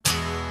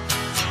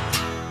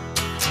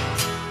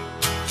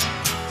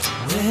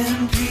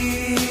in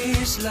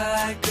peace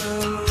like a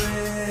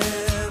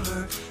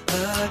river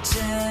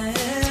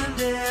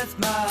attendeth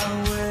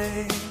my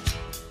way.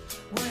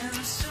 When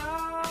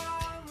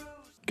sorrows...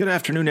 Good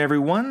afternoon,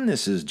 everyone.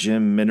 This is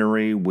Jim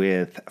Minery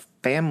with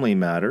Family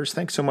Matters.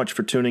 Thanks so much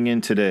for tuning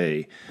in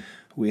today.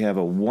 We have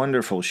a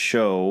wonderful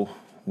show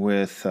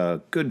with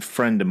a good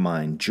friend of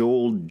mine,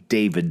 Joel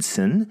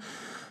Davidson.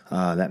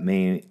 That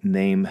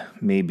name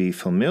may be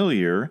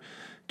familiar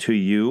to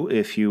you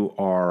if you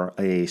are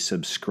a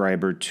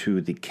subscriber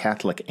to the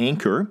Catholic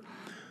Anchor,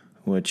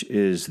 which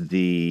is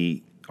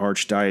the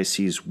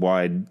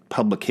archdiocese-wide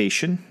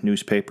publication,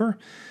 newspaper.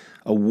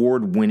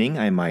 Award-winning,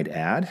 I might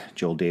add.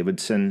 Joel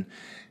Davidson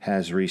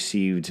has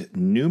received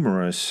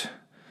numerous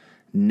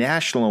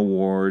national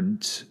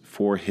awards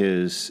for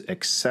his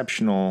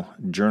exceptional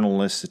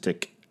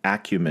journalistic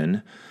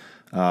acumen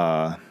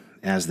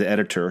as the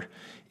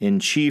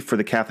editor-in-chief for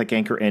the Catholic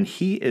Anchor, and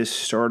he is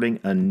starting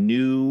a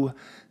new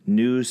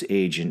news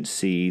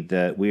agency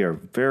that we are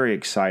very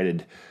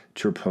excited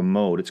to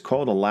promote. It's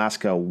called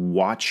Alaska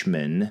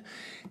Watchman,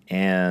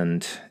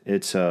 and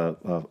it's a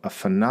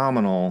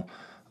phenomenal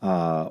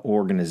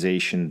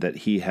organization that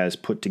he has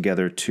put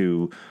together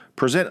to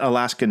present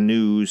Alaska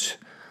news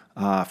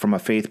from a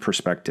faith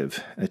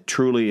perspective. It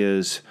truly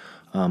is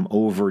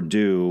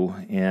overdue,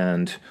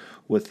 and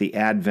with the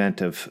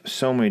advent of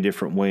so many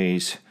different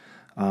ways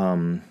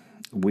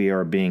we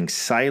are being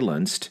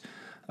silenced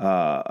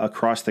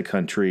across the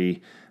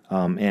country,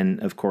 and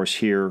of course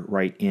here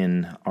right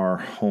in our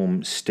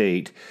home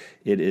state,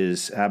 it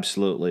is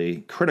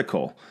absolutely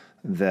critical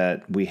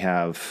that we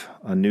have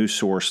a news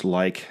source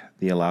like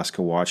the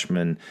Alaska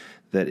Watchman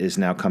that is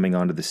now coming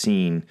onto the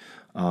scene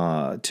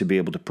to be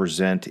able to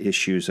present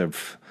issues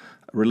of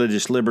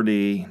religious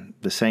liberty,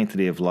 the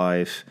sanctity of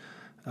life,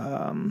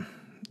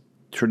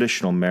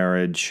 traditional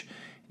marriage,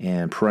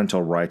 and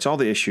parental rights, all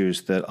the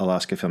issues that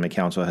Alaska Family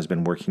Council has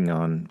been working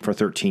on for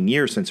 13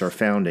 years since our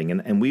founding.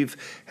 And we've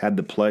had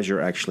the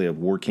pleasure, actually, of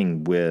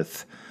working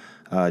with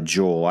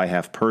Joel. I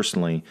have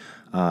personally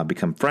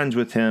become friends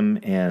with him,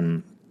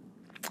 and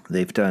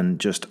they've done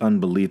just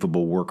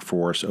unbelievable work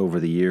for us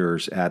over the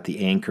years at the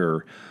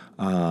Anchor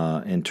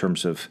in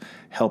terms of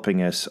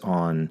helping us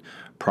on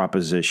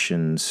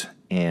propositions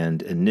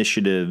and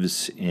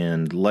initiatives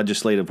and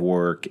legislative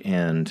work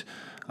and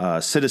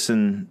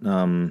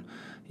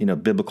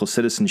biblical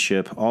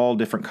citizenship, all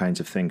different kinds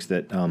of things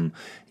that,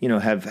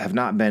 have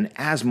not been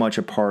as much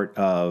a part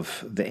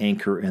of the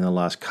Anchor in the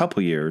last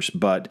couple years.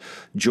 But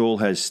Joel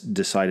has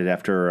decided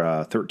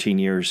after 13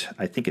 years,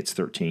 I think it's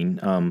 13,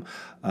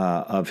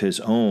 of his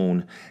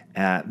own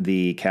at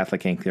the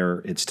Catholic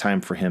Anchor, it's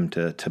time for him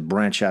to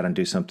branch out and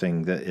do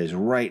something that is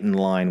right in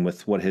line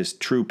with what his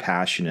true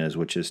passion is,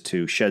 which is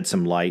to shed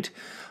some light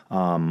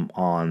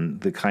on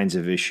the kinds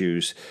of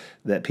issues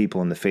that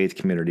people in the faith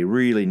community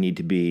really need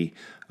to be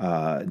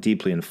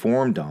deeply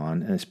informed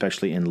on, and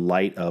especially in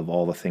light of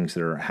all the things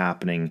that are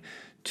happening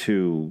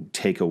to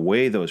take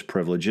away those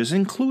privileges,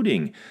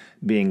 including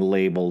being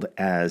labeled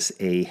as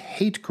a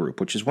hate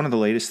group, which is one of the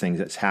latest things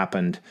that's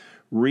happened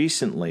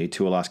recently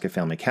to Alaska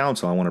Family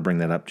Council. I want to bring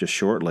that up just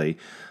shortly.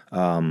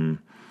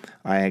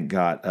 I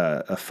got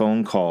a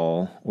phone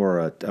call or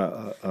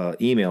a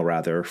email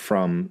rather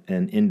from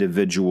an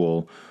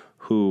individual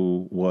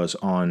who was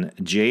on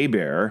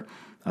JBEAR,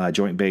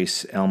 Joint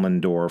Base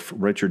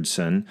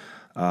Elmendorf-Richardson,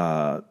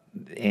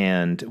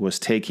 and was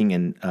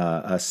taking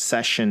a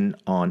session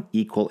on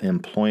equal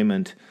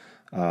employment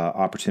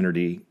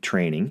opportunity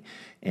training.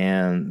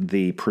 And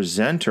the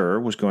presenter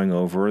was going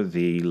over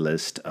the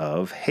list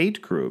of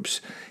hate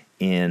groups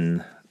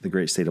in the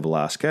great state of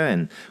Alaska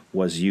and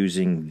was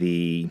using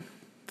the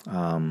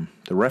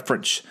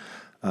reference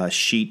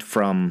sheet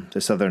from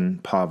the Southern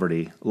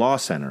Poverty Law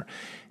Center.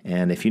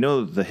 And if you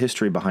know the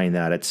history behind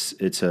that,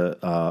 it's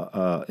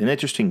an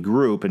interesting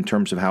group in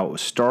terms of how it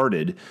was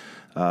started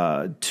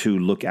to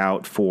look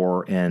out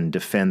for and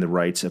defend the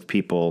rights of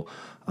people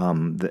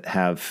that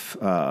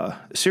have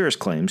serious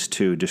claims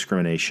to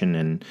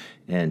discrimination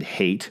and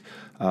hate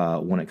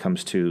when it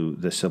comes to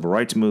the civil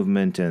rights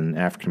movement and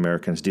African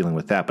Americans dealing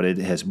with that. But it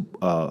has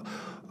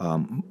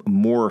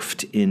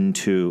morphed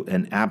into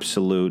an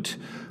absolute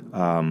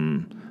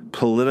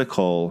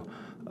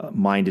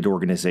political-minded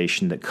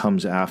organization that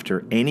comes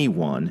after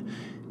anyone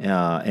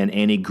and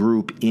any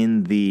group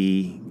in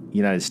the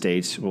United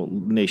States, well,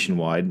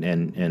 nationwide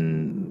and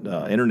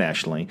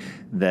internationally,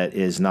 that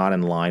is not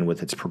in line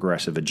with its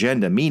progressive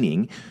agenda,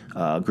 meaning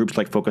groups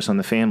like Focus on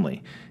the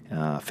Family,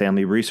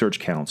 Family Research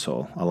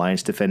Council,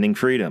 Alliance Defending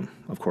Freedom,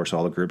 of course,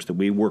 all the groups that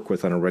we work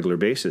with on a regular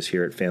basis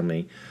here at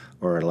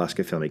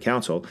Alaska Family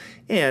Council.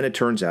 And it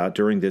turns out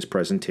during this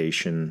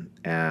presentation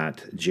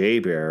at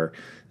JBEAR,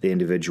 the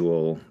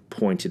individual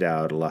pointed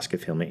out Alaska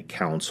Family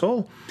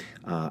Council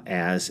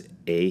as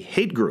a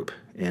hate group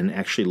and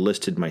actually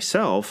listed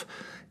myself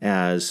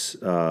as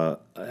part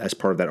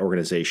of that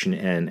organization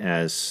and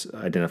as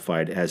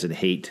identified as a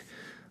hate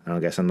I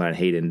guess I'm not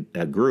hating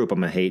a group.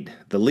 I'm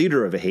the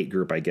leader of a hate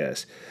group, I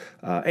guess.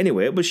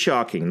 Anyway, it was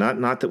shocking.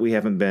 Not that we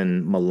haven't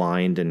been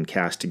maligned and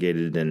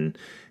castigated and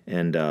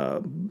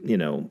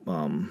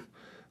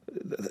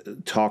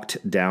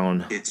talked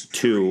down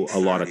to a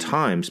lot of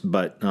times,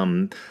 but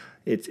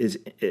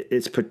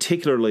it's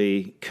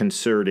particularly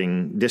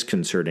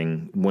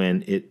disconcerting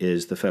when it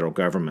is the federal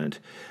government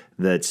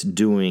that's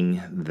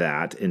doing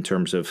that in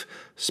terms of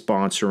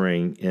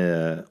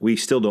sponsoring. We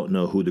still don't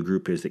know who the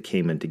group is that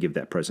came in to give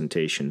that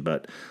presentation,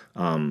 but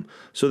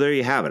so there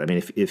you have it. I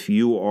mean, if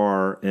you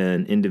are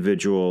an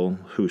individual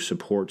who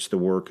supports the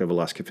work of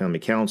Alaska Family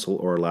Council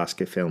or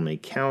Alaska Family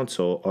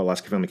Council or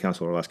Alaska Family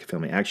Council or Alaska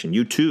Family Action,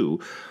 you too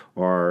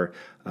are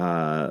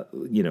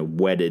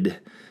wedded,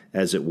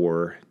 as it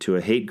were, to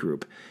a hate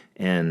group.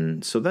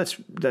 And so that's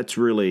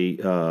really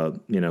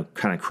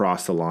kind of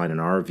crossed the line in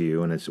our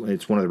view, and it's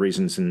one of the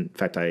reasons. In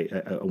fact, I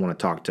want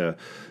to talk to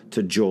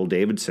Joel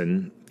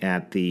Davidson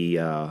at the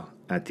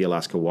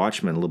Alaska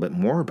Watchman a little bit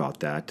more about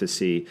that to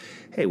see,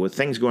 hey, with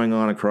things going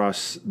on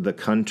across the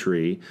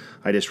country.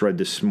 I just read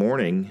this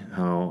morning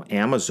how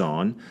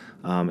Amazon,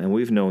 and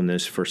we've known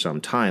this for some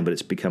time, but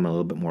it's become a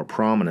little bit more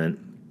prominent,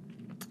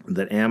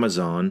 that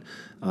Amazon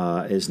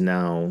is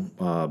now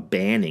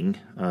banning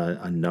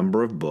a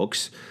number of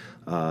books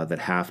that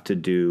have to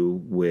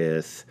do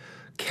with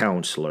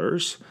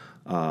counselors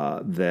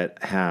that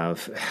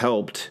have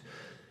helped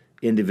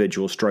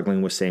individuals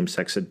struggling with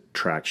same-sex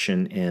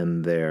attraction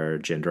and their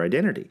gender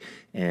identity.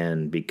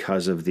 And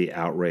because of the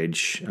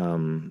outrage,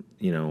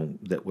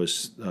 that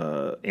was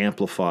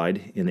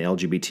amplified in the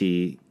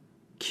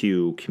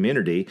LGBTQ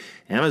community,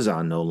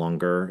 Amazon no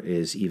longer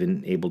is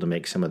even able to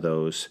make some of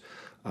those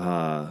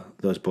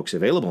books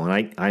available.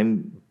 And I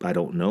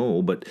don't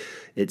know, but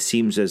it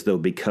seems as though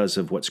because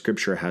of what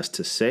Scripture has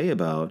to say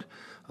about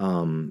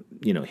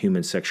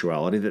human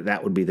sexuality,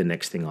 that would be the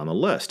next thing on the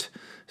list.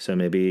 So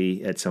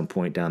maybe at some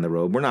point down the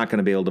road, we're not going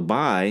to be able to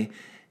buy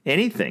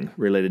anything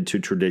related to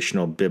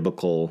traditional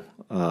biblical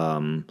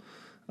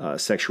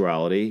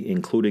sexuality,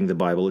 including the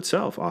Bible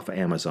itself, off of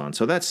Amazon.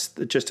 So that's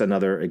just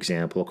another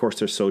example. Of course,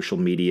 there's social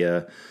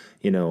media.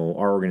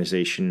 Our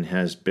organization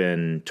has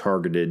been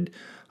targeted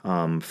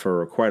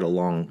for quite a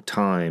long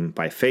time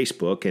by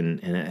Facebook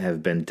and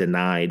have been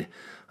denied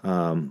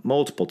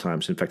multiple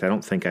times. In fact, I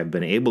don't think I've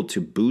been able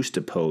to boost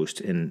a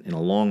post in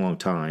a long, long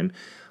time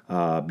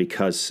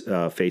because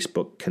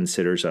Facebook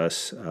considers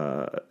us,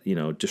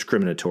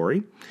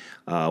 discriminatory.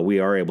 We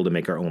are able to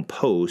make our own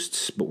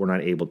posts, but we're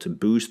not able to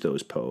boost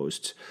those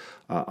posts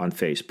on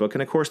Facebook.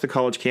 And of course, the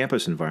college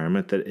campus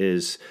environment that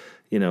is,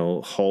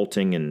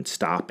 halting and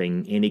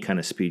stopping any kind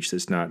of speech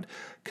that's not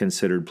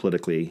considered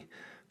politically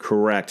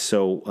correct.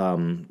 So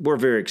we're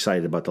very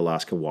excited about the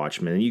Alaska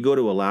Watchman. And you go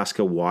to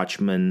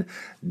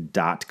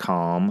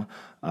alaskawatchman.com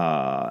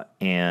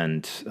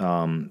and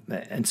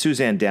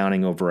Suzanne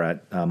Downing over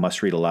at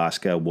Must Read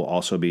Alaska will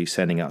also be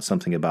sending out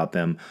something about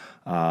them.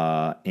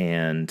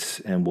 And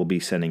we'll be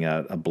sending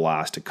out a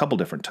blast a couple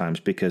different times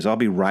because I'll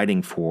be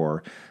writing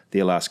for the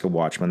Alaska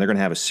Watchman. They're going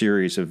to have a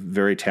series of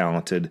very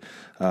talented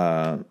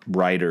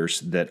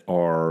writers that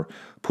are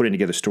putting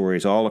together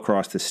stories all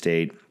across the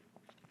state.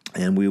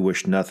 And we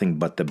wish nothing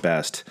but the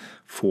best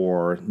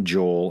for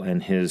Joel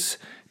and his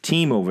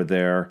team over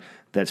there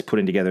that's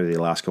putting together the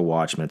Alaska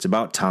Watchman. It's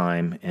about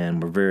time,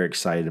 and we're very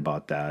excited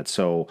about that.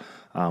 So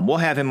we'll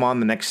have him on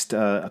the next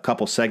a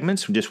couple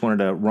segments. We just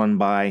wanted to run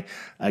by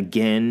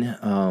again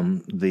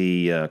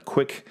the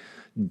quick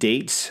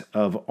dates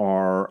of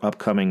our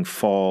upcoming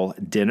fall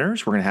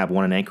dinners. We're going to have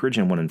one in Anchorage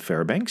and one in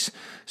Fairbanks.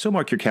 So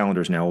mark your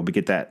calendars now. We'll be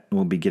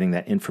getting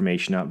that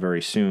information out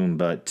very soon,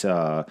 but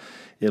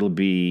it'll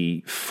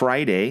be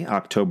Friday,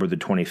 October the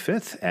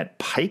 25th at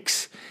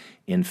Pikes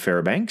in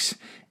Fairbanks,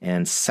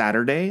 and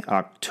Saturday,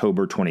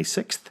 October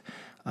 26th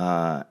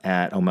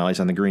at O'Malley's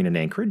on the Green in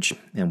Anchorage.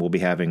 And we'll be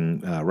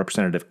having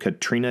Representative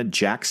Katrina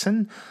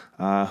Jackson,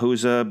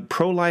 who's a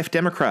pro-life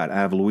Democrat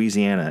out of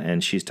Louisiana,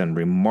 and she's done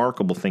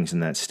remarkable things in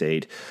that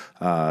state.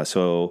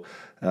 So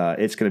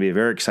it's going to be a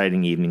very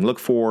exciting evening. Look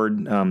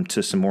forward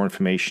to some more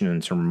information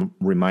and some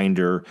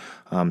reminder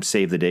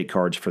save the date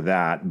cards for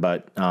that.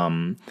 But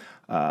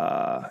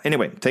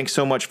anyway, thanks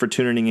so much for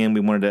tuning in.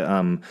 We wanted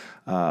to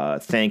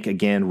thank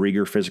again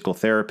Rieger Physical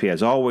Therapy,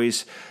 as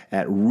always,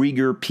 at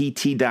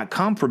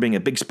RiegerPT.com for being a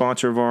big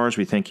sponsor of ours.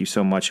 We thank you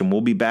so much, and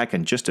we'll be back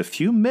in just a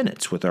few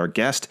minutes with our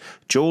guest,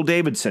 Joel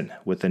Davidson,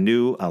 with the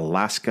new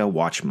Alaska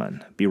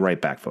Watchman. Be right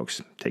back,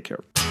 folks. Take care.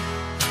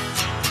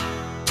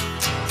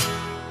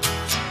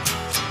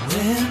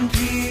 When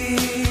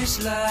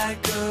peace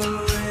like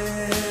a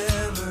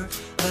river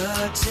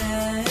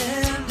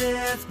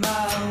attendeth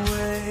my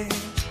way.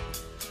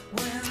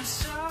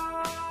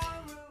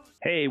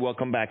 Hey,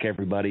 welcome back,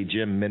 everybody.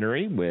 Jim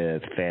Minery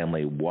with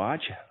Family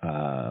Watch.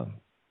 I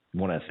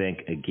want to thank,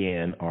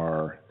 again,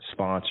 our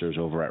sponsors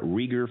over at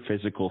Rieger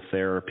Physical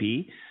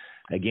Therapy.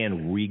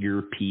 Again,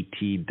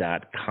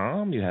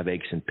 RiegerPT.com. You have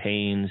aches and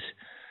pains.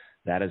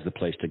 That is the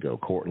place to go.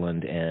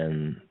 Cortland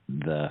and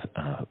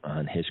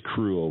his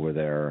crew over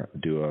there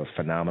do a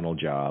phenomenal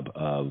job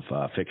of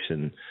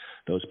fixing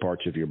those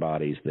parts of your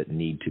bodies that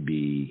need to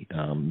be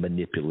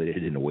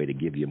manipulated in a way to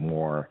give you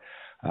more,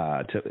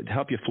 to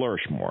help you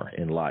flourish more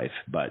in life.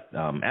 But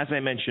as I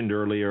mentioned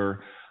earlier,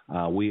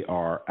 we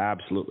are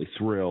absolutely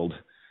thrilled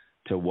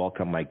to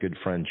welcome my good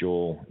friend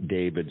Joel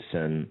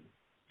Davidson.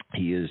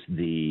 He is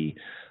the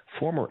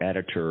former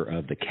editor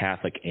of the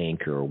Catholic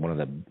Anchor, one of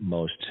the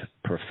most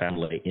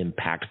profoundly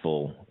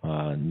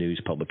impactful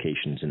news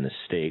publications in the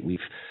state. We've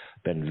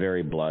been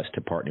very blessed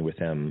to partner with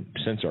them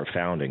since our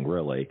founding,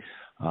 really.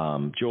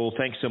 Joel,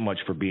 thanks so much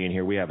for being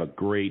here. We have a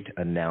great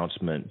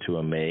announcement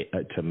to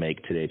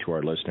make today to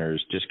our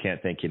listeners. Just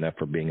can't thank you enough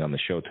for being on the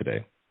show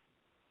today.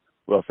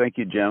 Well, thank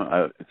you, Jim.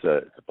 It's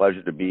a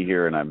pleasure to be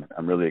here, and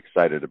I'm really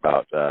excited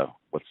about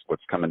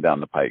what's coming down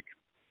the pike.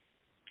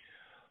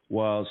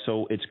 Well,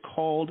 so it's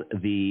called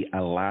the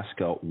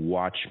Alaska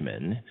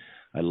Watchman.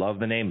 I love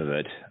the name of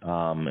it,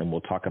 and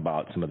we'll talk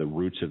about some of the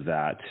roots of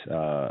that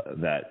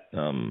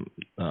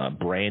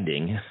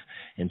branding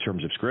in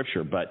terms of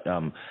Scripture. But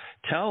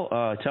tell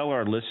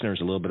our listeners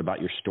a little bit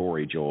about your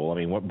story, Joel. I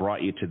mean, what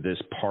brought you to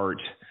this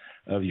part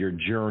of your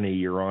journey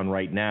you're on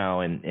right now,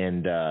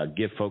 and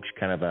give folks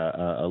kind of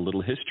a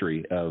little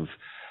history of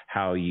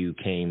how you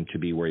came to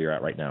be where you're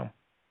at right now.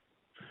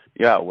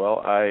 Yeah,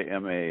 well, I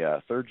am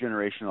a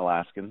third-generation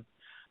Alaskan.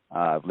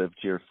 I've lived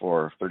here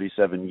for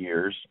 37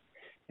 years,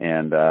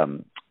 and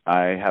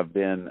I have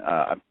been.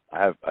 I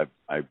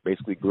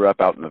basically grew up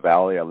out in the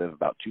valley. I live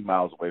about 2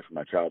 miles away from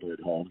my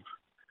childhood home.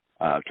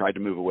 Tried to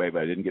move away,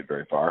 but I didn't get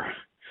very far.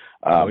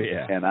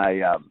 And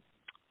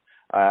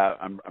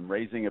I'm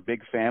raising a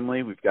big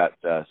family. We've got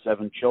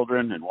 7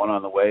 children and one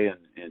on the way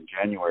in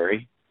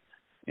January.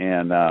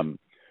 And I've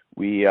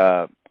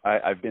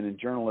been in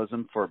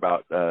journalism for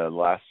about the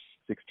last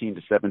 16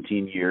 to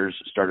 17 years.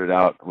 Started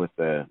out with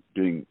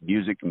doing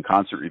music and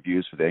concert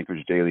reviews for the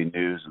Anchorage Daily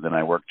News, and then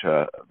I worked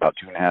about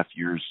 2.5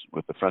 years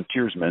with the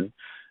Frontiersman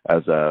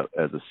as a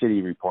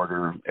city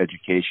reporter,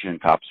 education,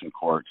 cops and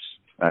courts,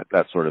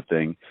 that sort of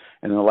thing.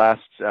 And in the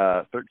last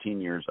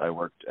 13 years, I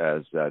worked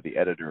as the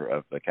editor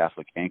of the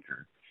Catholic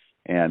Anchor.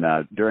 And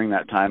during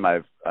that time,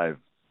 I've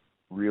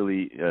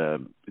really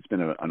it's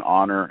been an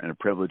honor and a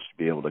privilege to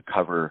be able to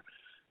cover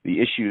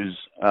the issues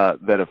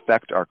that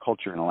affect our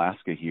culture in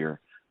Alaska here,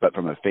 but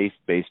from a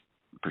faith-based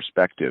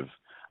perspective.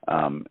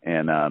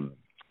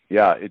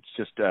 It's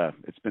just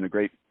it's been a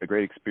great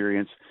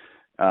experience.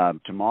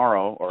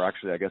 Tomorrow, or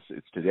actually I guess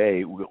it's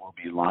today, we'll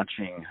be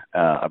launching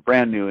a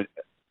brand new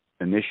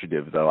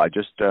initiative, though. I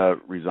just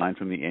resigned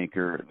from the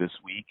Anchor this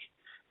week,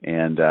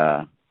 and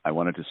I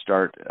wanted to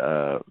start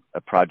a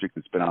project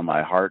that's been on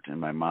my heart and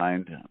my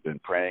mind. I've been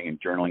praying and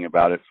journaling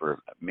about it for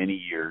many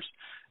years,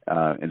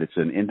 and it's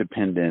an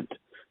independent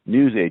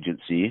news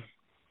agency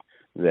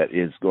that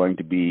is going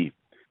to be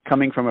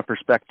coming from a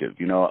perspective.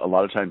 You know, a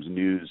lot of times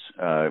news,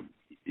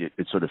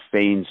 it sort of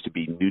feigns to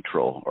be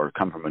neutral or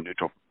come from a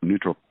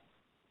neutral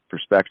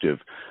perspective.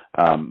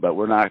 But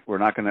we're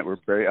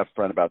very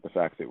upfront about the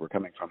fact that we're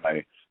coming from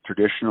a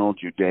traditional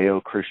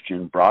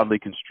Judeo-Christian, broadly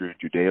construed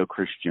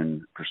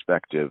Judeo-Christian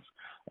perspective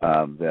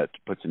that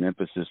puts an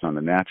emphasis on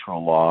the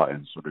natural law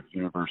and sort of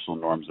universal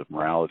norms of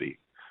morality.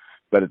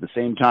 But at the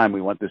same time,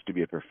 we want this to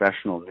be a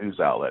professional news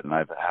outlet, and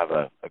I have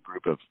a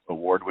group of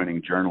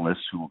award-winning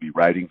journalists who will be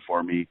writing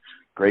for me,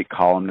 great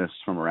columnists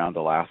from around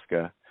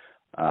Alaska,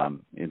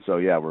 and so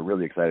we're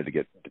really excited to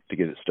get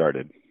it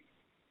started.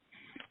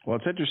 Well,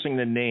 it's interesting,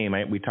 the name.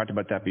 We talked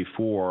about that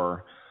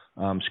before.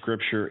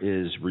 Scripture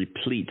is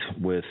replete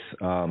with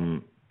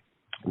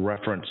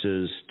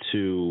references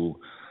to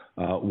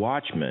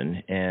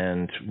Watchmen,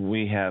 and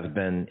we have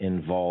been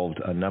involved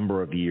a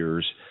number of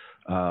years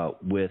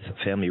with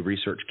Family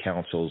Research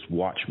Council's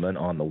Watchman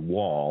on the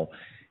Wall.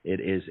 It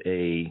is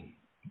a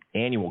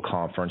annual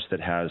conference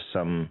that has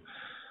some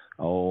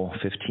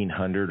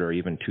 1,500 or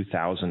even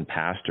 2,000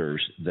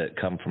 pastors that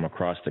come from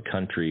across the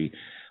country.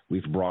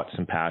 We've brought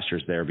some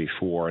pastors there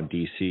before in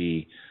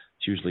D.C.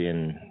 It's usually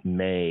in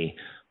May.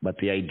 But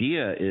the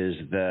idea is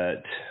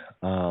that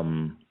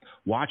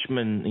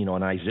watchmen, in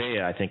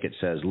Isaiah, I think it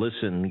says,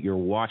 "Listen, your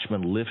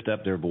watchmen lift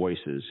up their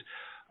voices."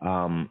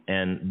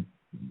 And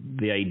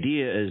the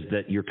idea is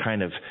that you're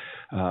kind of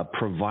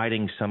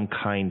providing some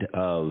kind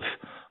of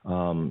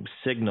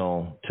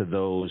signal to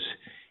those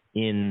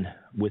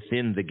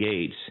within the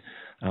gates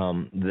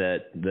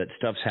that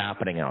stuff's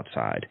happening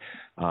outside.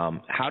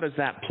 How does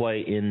that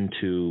play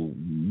into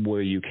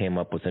where you came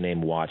up with the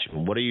name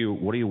Watchman? What are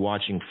you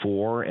watching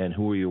for, and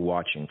who are you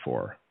watching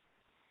for?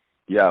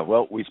 Yeah,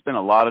 well, we spent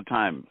a lot of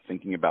time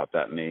thinking about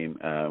that name.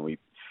 We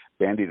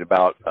bandied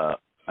about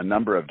a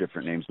number of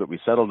different names, but we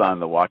settled on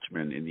the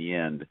Watchman in the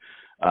end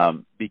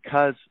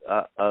because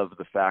of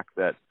the fact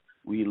that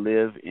we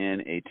live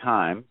in a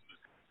time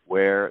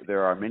where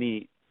there are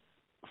many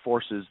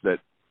forces that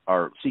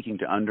are seeking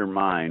to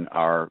undermine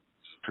our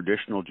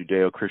traditional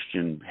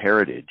Judeo-Christian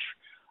heritage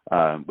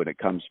when it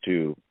comes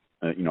to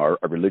our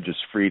religious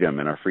freedom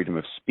and our freedom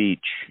of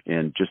speech,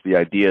 and just the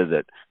idea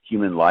that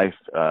human life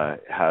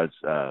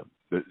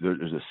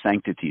there's a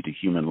sanctity to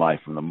human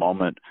life from the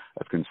moment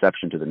of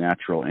conception to the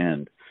natural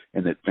end.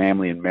 and that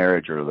family and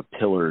marriage are the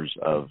pillars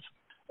of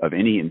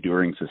any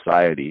enduring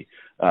society.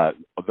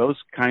 Those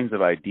kinds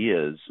of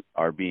ideas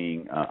are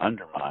being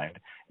undermined,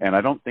 and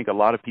I don't think a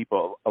lot of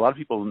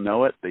people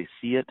know it, they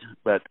see it,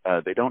 but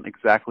they don't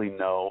exactly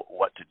know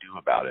what to do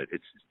about it.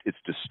 It's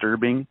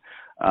disturbing,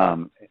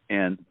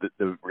 and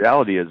the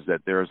reality is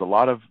that there is a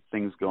lot of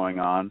things going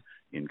on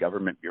in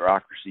government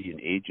bureaucracy, in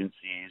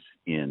agencies,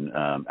 in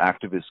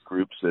activist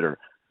groups that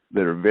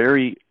are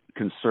very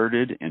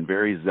concerted and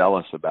very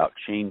zealous about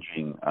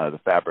changing the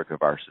fabric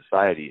of our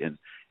society.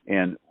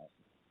 And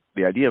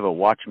the idea of a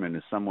watchman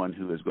is someone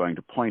who is going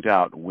to point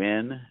out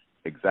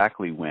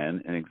exactly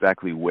when, and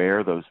exactly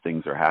where those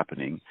things are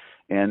happening,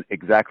 and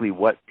exactly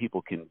what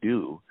people can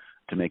do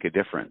to make a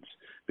difference.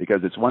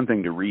 Because it's one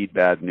thing to read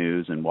bad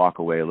news and walk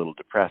away a little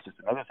depressed. It's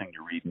another thing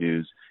to read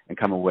news and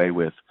come away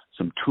with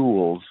some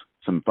tools,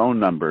 some phone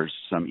numbers,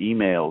 some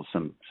emails,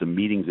 some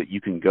meetings that you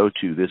can go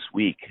to this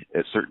week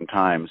at certain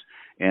times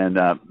and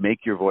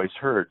make your voice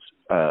heard.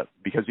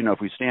 Because, if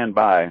we stand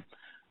by,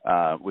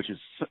 which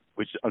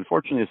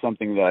unfortunately is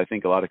something that I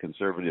think a lot of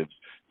conservatives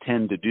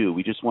tend to do.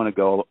 We just want to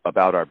go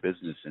about our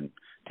business and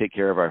take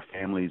care of our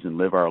families and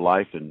live our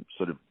life and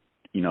sort of,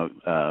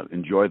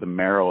 enjoy the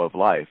marrow of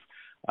life.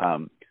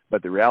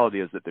 But the reality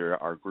is that there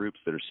are groups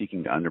that are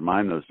seeking to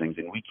undermine those things,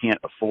 and we can't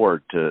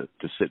afford to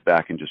sit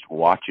back and just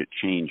watch it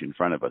change in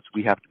front of us.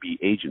 We have to be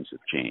agents of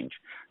change.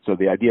 So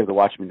the idea of the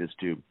Watchman is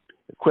to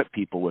equip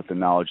people with the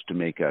knowledge to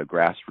make a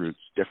grassroots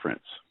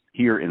difference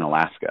here in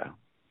Alaska.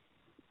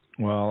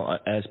 Well,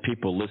 as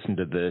people listen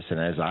to this, and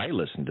as I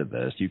listen to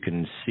this, you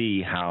can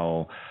see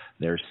how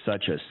there's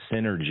such a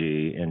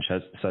synergy and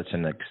such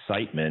an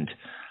excitement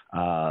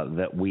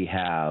that we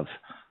have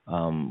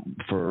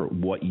for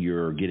what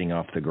you're getting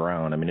off the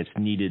ground. I mean, it's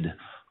needed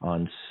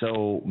on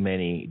so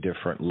many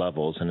different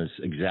levels, and it's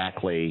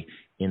exactly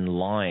in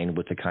line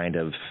with the kind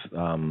of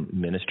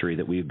ministry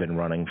that we've been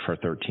running for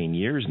 13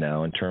 years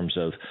now in terms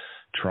of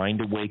trying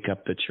to wake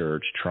up the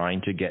church,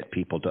 trying to get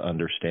people to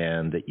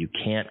understand that you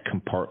can't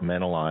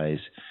compartmentalize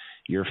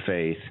your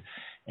faith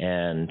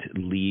and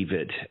leave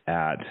it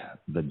at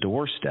the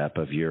doorstep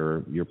of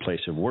your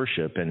place of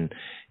worship. And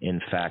in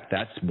fact,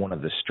 that's one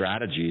of the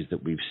strategies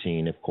that we've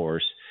seen, of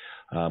course,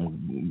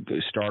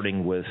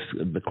 starting with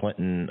the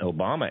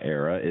Clinton-Obama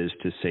era, is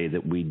to say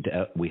that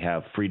we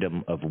have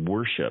freedom of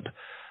worship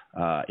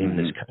in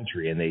this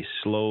country, and they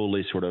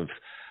slowly sort of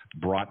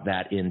brought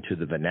that into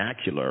the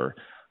vernacular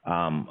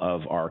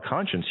of our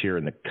conscience here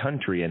in the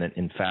country. And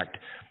in fact,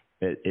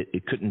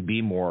 it couldn't be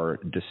more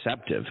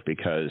deceptive,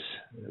 because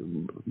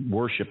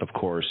worship, of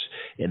course,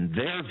 in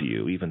their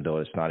view, even though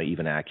it's not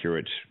even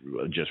accurate,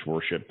 just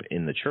worship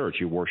in the church,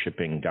 you're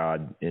worshiping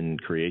God in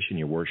creation,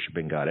 you're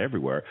worshiping God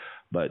everywhere.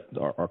 But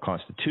our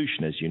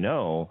Constitution, as you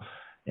know,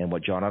 and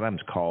what John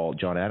Adams called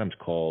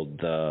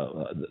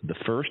the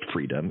first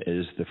freedom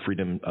is the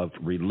freedom of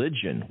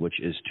religion, which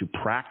is to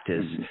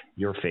practice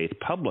your faith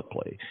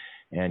publicly.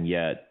 And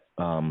yet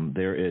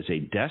there is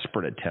a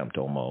desperate attempt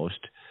almost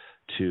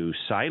to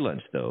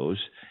silence those.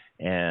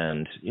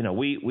 And,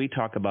 we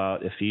talk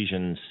about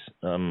Ephesians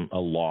a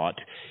lot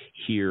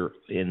here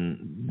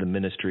in the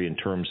ministry in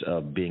terms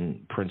of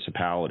being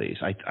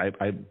principalities.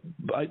 I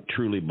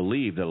truly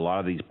believe that a lot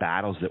of these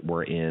battles that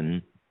we're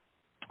in,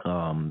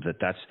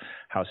 that's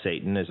how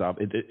Satan is.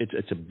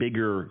 It's a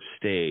bigger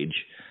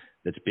stage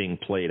that's being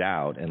played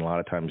out, and a lot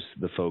of times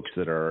the folks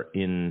that are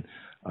in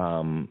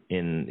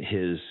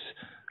his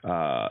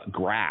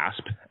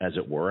grasp, as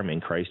it were. I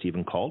mean, Christ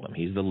even called him.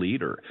 He's the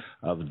leader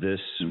of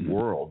this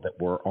world that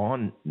we're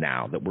on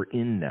now, that we're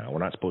in now. We're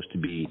not supposed to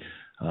be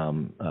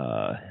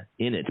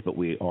in it, but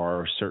we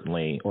are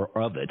certainly, or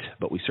of it,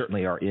 but we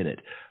certainly are in it.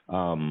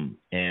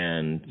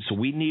 And so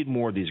we need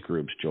more of these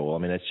groups, Joel. I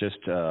mean, it's just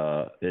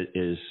it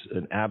is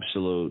an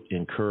absolute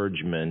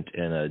encouragement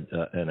and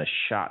a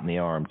shot in the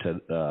arm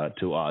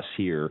to us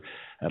here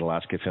at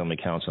Alaska Family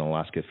Council and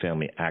Alaska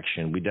Family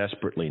Action. We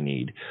desperately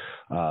need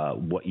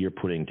what you're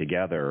putting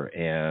together,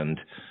 and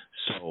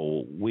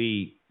so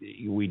we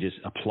just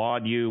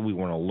applaud you. We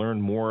want to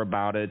learn more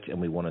about it, and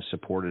we want to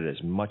support it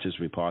as much as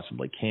we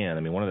possibly can.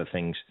 I mean, one of the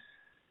things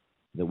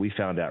that we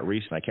found out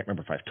recently, I can't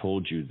remember if I've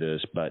told you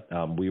this, but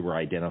we were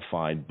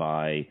identified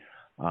by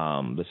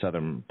the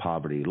Southern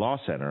Poverty Law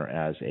Center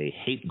as a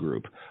hate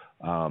group.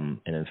 And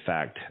in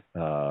fact,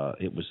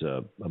 it was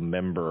a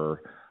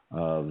member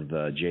of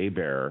the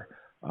J-Bear.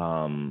 He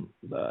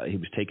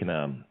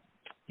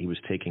was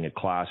taking a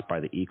class by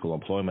the Equal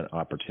Employment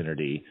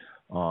Opportunity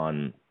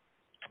for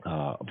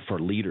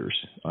leaders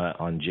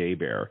on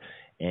J-Bear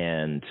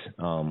and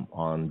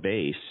on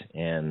base,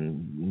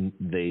 and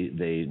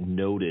they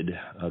noted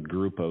a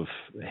group of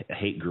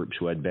hate groups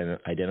who had been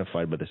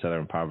identified by the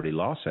Southern Poverty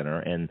Law Center,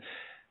 and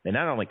they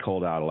not only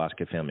called out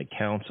Alaska Family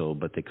Council,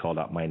 but they called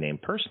out my name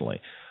personally,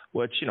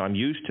 which, I'm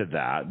used to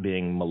that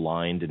being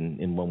maligned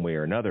in one way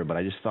or another, but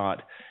I just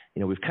thought,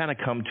 we've kind of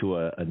come to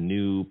a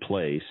new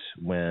place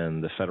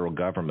when the federal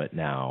government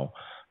now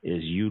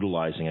is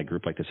utilizing a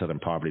group like the Southern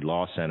Poverty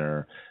Law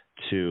Center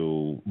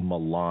to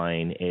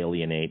malign,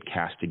 alienate,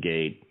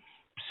 castigate,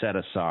 set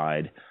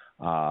aside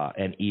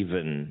and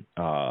even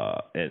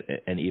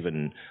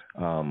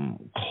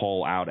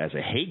call out as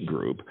a hate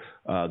group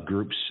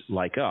groups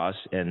like us,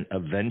 and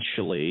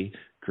eventually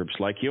groups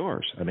like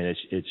yours. I mean,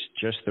 it's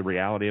just the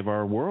reality of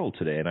our world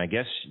today, and I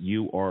guess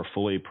you are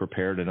fully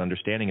prepared and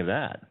understanding of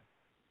that.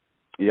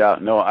 Yeah,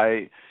 no,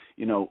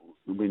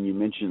 when you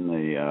mentioned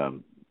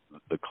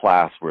the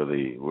class where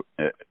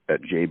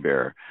at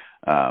JBEAR,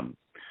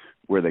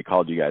 where they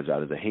called you guys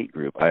out as a hate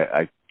group,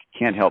 I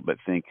can't help but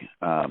think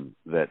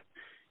that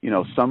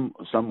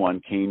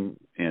someone came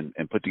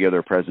and put together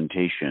a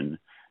presentation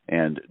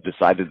and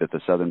decided that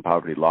the Southern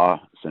Poverty Law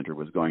Center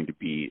was going to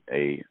be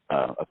a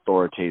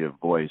authoritative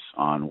voice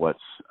on what's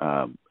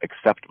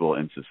acceptable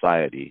in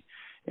society,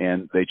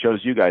 and they chose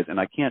you guys. And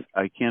I can't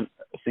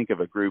think of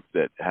a group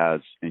that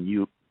has, and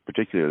you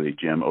particularly,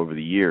 Jim, over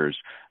the years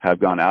have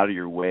gone out of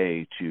your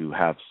way to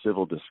have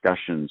civil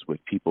discussions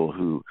with people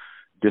who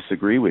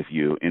disagree with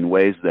you in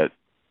ways that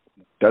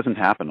doesn't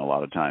happen a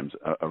lot of times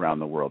around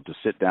the world. To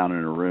sit down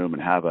in a room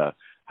and have a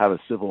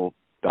civil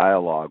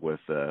dialogue with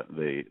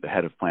the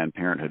head of Planned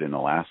Parenthood in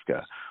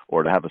Alaska,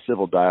 or to have a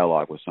civil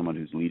dialogue with someone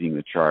who's leading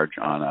the charge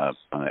on a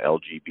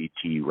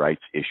LGBT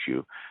rights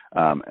issue.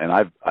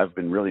 And I've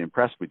been really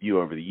impressed with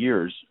you over the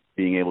years,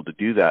 being able to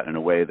do that in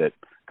a way that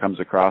comes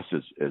across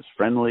as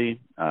friendly,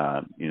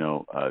 a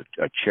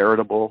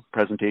charitable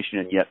presentation,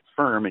 and yet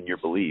firm in your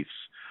beliefs,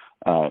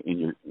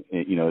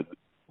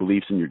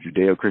 beliefs in your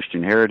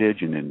Judeo-Christian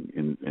heritage,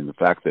 and in the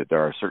fact that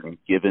there are certain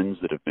givens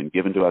that have been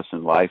given to us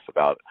in life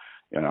about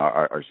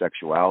our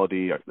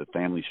sexuality, the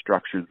family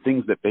structure,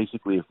 things that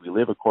basically, if we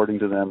live according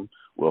to them,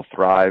 we'll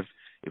thrive.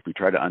 If we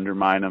try to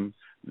undermine them,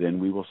 then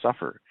we will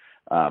suffer.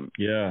 So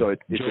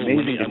it's Joel,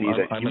 amazing to me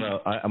that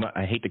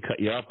I hate to cut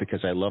you off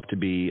because I love to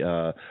be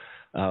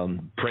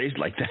praised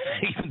like that,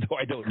 even though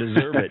I don't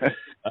deserve it.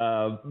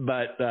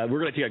 But we're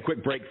going to take a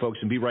quick break, folks,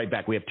 and be right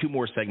back. We have two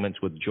more segments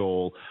with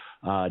Joel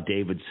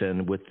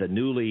Davidson with the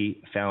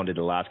newly founded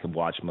Alaska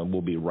Watchman.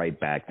 We'll be right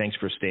back. Thanks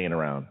for staying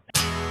around.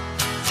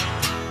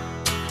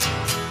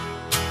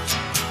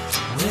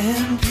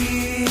 When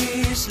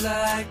peace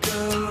like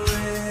a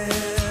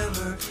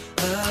river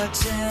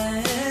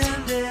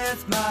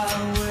attendeth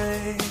my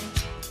way,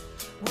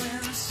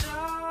 when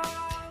sorrow...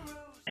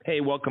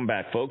 Hey, welcome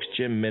back, folks.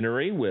 Jim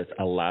Minery with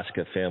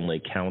Alaska Family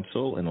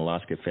Council and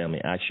Alaska Family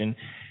Action.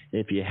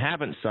 If you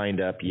haven't signed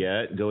up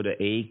yet, go to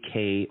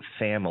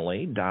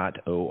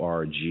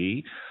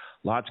akfamily.org.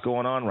 Lots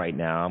going on right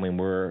now. I mean,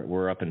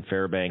 we're up in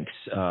Fairbanks,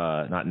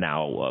 not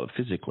now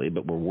physically,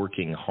 but we're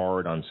working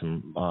hard on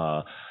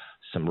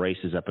some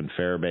races up in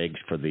Fairbanks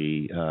for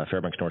the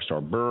Fairbanks North Star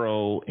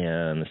Borough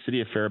and the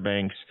city of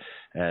Fairbanks,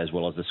 as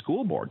well as the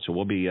school board. So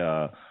we'll be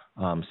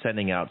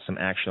sending out some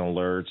action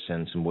alerts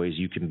and some ways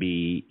you can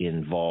be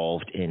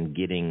involved in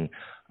getting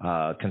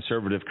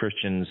conservative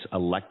Christians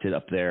elected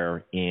up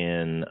there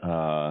in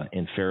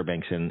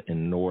Fairbanks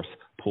in North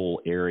Pole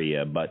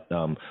area. But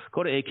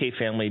go to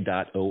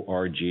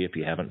akfamily.org if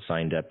you haven't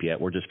signed up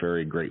yet. We're just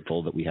very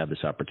grateful that we have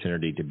this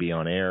opportunity to be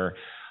on air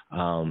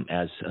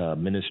as a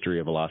ministry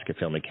of Alaska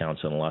Family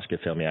Council and Alaska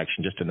Family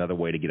Action. Just another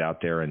way to get out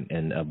there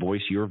and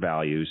voice your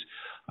values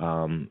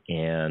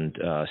and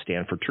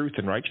stand for truth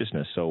and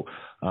righteousness. So,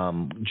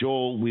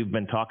 Joel, we've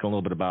been talking a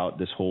little bit about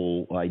this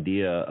whole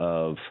idea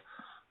of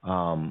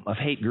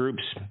hate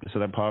groups. The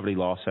Southern Poverty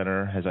Law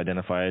Center has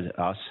identified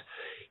us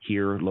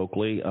here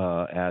locally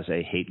as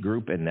a hate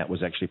group, and that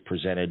was actually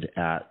presented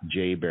at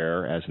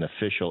JBEAR as an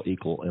official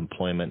equal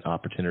employment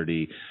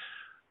opportunity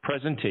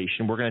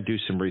presentation. We're going to do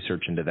some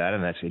research into that,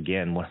 and that's,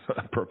 again,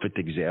 a perfect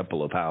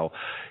example of how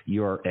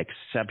your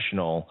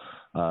exceptional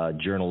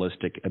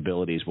journalistic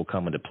abilities will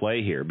come into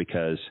play here,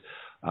 because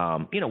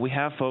we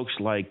have folks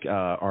like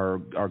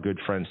our good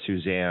friend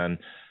Suzanne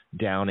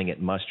Downing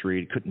at Must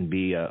Read. Couldn't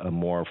be a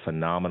more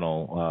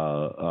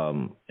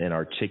phenomenal and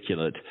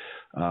articulate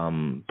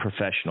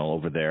professional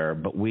over there,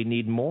 but we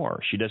need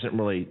more. She doesn't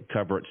really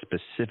cover it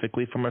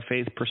specifically from a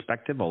faith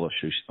perspective, although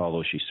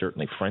she's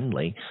certainly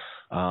friendly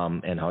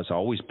and has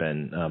always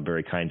been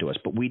very kind to us.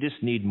 But we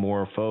just need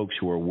more folks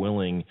who are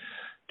willing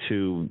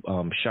to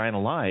shine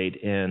a light.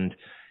 And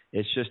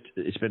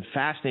it's been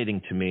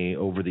fascinating to me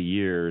over the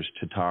years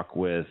to talk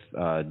with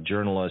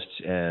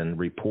journalists and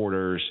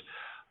reporters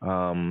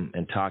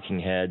and talking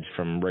heads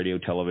from radio,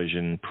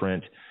 television,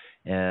 print.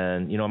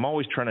 And, I'm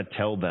always trying to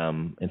tell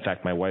them, in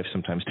fact, my wife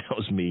sometimes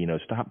tells me,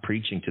 stop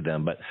preaching to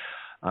them, but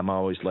I'm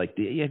always like,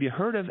 have you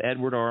heard of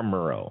Edward R.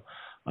 Murrow?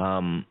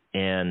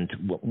 And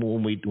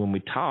when we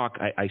talk,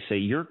 I say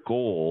your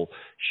goal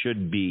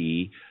should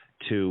be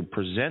to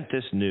present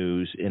this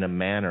news in a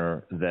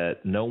manner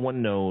that no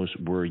one knows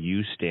where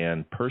you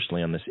stand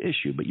personally on this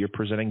issue, but you're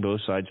presenting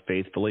both sides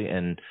faithfully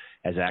and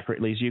as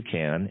accurately as you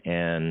can.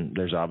 And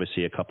there's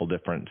obviously a couple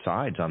different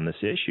sides on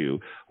this issue,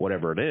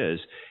 whatever it is,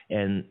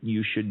 and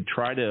you should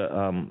try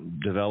to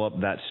develop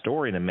that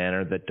story in a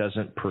manner that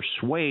doesn't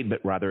persuade,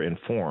 but rather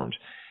informs.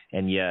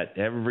 And yet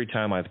every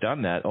time I've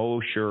done that,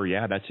 oh, sure,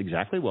 yeah, that's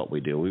exactly what we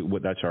do.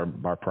 That's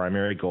our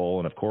primary goal.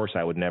 And, of course,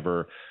 I would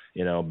never,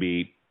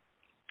 be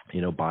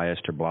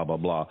biased or blah, blah,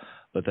 blah.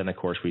 But then, of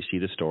course, we see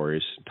the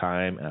stories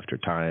time after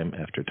time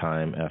after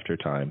time after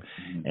time.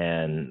 Mm-hmm.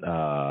 And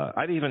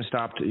I've even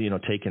stopped,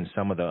 taking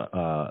some of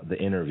the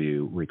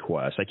interview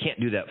requests. I can't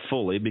do that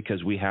fully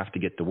because we have to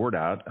get the word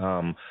out.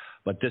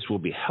 But this will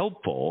be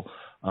helpful.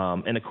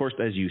 And, of course,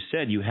 as you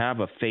said, you have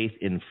a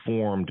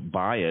faith-informed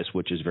bias,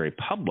 which is very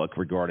public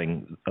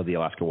regarding the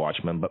Alaska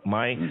Watchman. But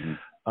my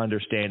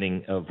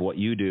understanding of what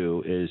you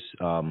do is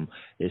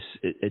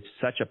it's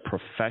such a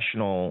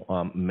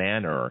professional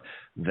manner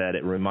that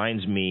it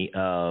reminds me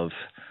of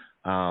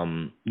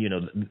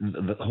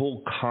the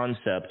whole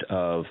concept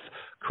of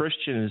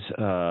Christians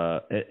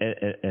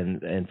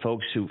and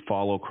folks who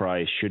follow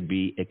Christ should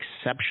be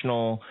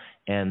exceptional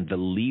and the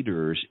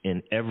leaders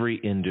in every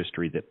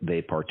industry that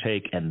they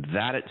partake, and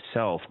that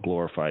itself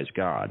glorifies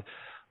God.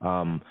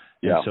 And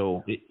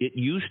so it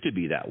used to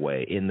be that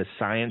way in the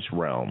science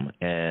realm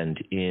and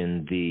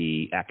in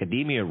the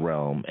academia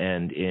realm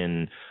and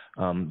in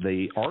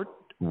the art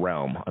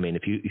realm. I mean,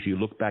 if you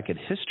look back at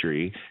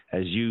history,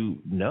 as you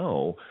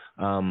know,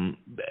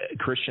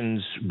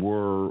 Christians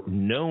were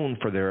known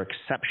for their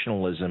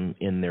exceptionalism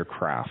in their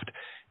craft.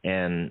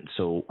 And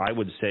so I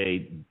would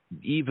say,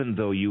 even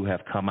though you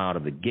have come out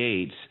of the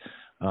gates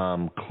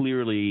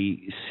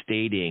clearly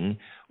stating,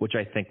 which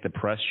I think the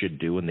press should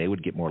do, and they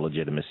would get more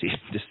legitimacy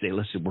to say,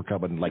 listen, we're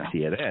coming like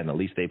CNN. At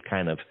least they've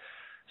kind of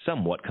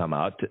somewhat come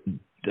out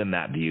in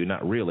that view,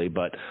 not really,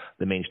 but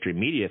the mainstream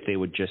media, if they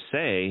would just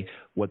say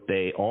what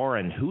they are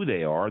and who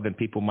they are, then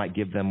people might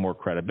give them more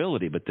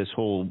credibility. But this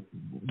whole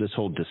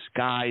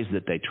disguise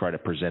that they try to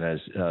present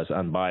as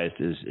unbiased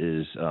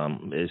is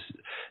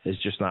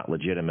just not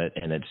legitimate,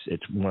 and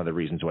it's one of the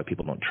reasons why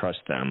people don't trust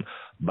them.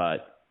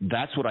 But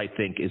that's what I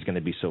think is going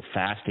to be so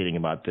fascinating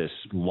about this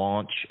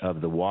launch of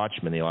the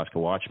Watchman, the Alaska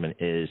Watchman,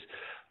 is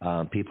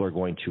people are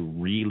going to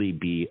really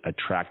be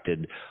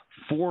attracted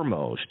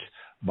foremost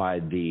by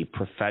the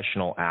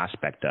professional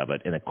aspect of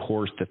it. And of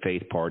course, the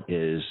faith part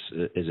is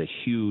a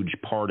huge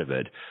part of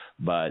it.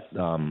 But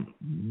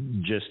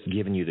just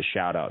giving you the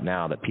shout out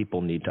now that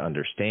people need to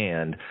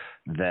understand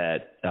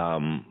that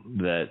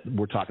that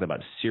we're talking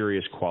about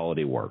serious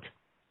quality work.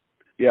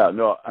 Yeah,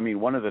 no, I mean,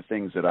 one of the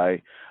things that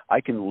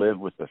I can live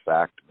with the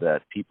fact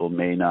that people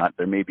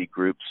there may be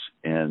groups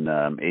and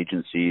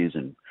agencies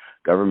and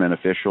government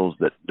officials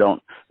that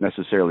don't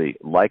necessarily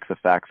like the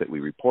fact that we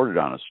reported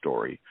on a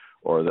story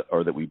or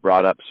that we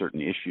brought up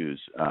certain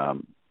issues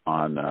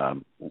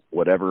on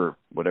whatever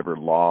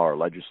law or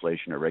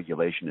legislation or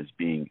regulation is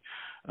being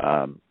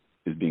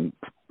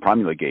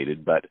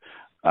promulgated. But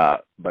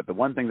the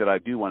one thing that I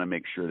do want to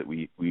make sure that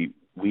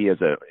we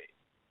as a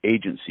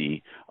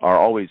agency are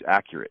always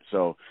accurate.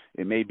 So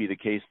it may be the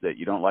case that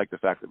you don't like the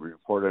fact that we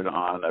reported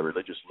on a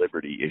religious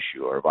liberty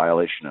issue or a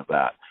violation of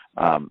that,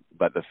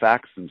 but the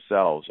facts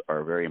themselves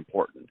are very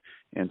important.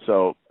 And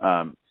so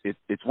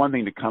it's one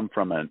thing to come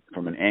from an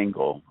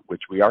angle,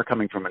 which we are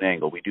coming from an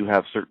angle. We do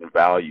have certain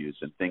values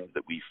and things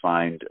that we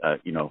find,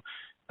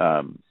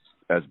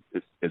 as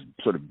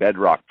sort of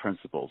bedrock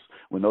principles.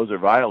 When those are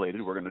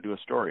violated, we're going to do a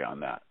story on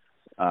that.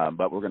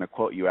 But we're going to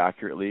quote you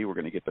accurately. We're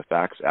going to get the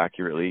facts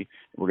accurately.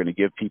 We're going to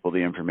give people the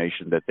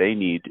information that they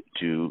need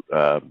to,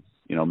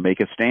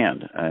 make a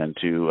stand and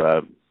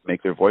to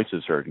make their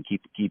voices heard and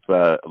keep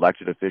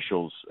elected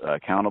officials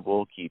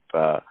accountable. Keep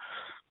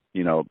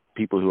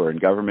people who are in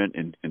government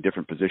in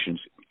different positions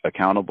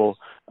accountable.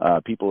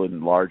 People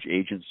in large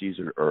agencies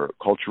or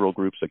cultural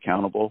groups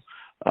accountable.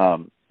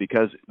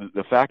 Because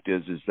the fact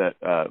is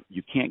that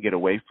you can't get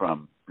away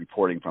from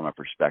reporting from a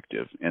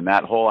perspective, and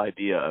that whole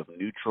idea of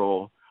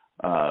neutral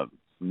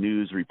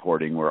news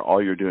reporting, where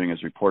all you're doing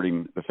is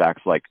reporting the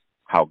facts like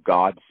how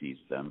God sees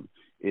them,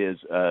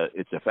 it's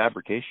a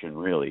fabrication,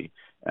 really.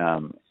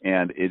 And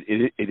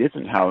it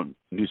isn't how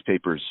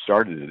newspapers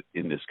started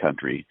in this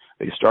country.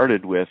 They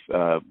started with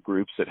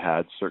groups that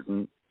had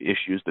certain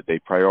issues that they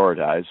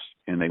prioritized,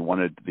 and they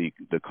wanted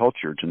the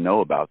culture to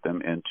know about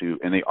them, and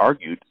they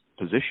argued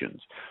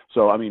positions.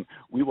 So, I mean,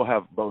 we will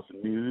have both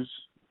news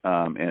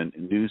and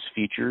news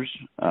features,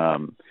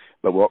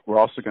 but we're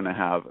also going to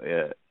have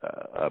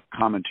a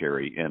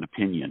commentary and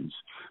opinions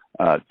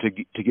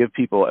to give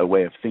people a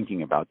way of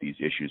thinking about these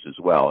issues as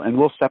well. And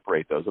we'll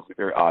separate those. It'll be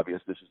very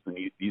obvious. These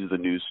are the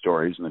news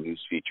stories and the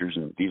news features,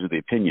 and these are the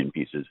opinion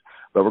pieces.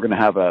 But we're going to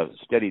have a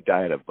steady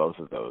diet of both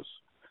of those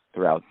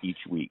throughout each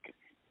week.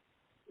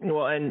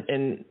 Well,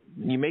 and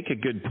you make a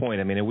good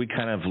point. I mean, are we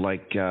kind of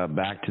like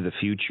back to the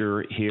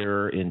future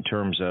here in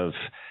terms of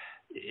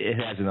it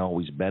hasn't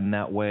always been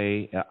that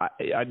way?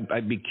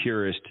 I'd be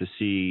curious to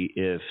see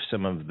if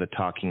some of the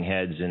talking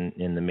heads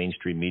in the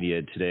mainstream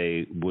media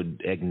today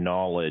would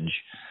acknowledge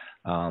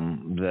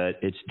that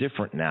it's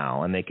different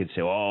now. And they could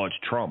say, oh, it's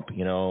Trump.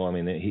 I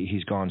mean,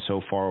 he's gone so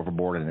far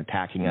overboard in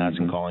attacking us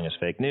and calling us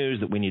fake news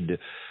that we need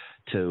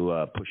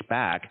to push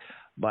back.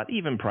 But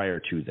even prior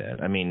to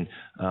that, I mean,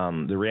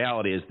 the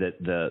reality is that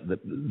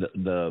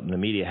the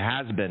media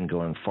has been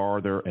going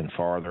farther and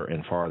farther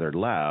and farther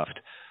left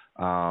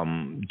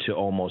to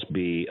almost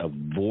be a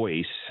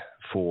voice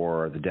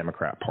for the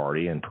Democrat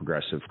Party and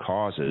progressive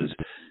causes.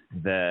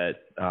 that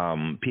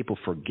people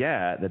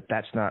forget that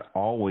that's not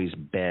always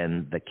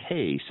been the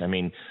case. I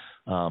mean,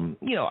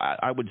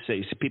 I would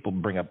say, so people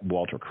bring up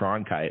Walter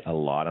Cronkite a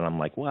lot, and I'm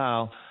like,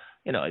 well,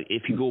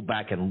 if you go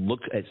back and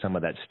look at some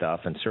of that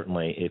stuff, and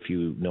certainly if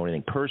you know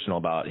anything personal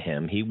about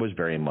him, he was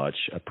very much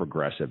a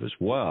progressive as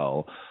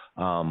well.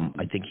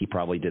 I think he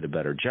probably did a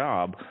better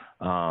job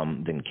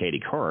than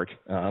Katie Couric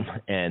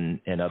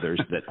and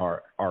others that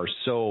are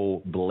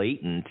so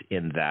blatant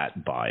in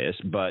that bias.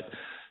 But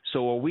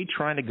so are we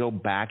trying to go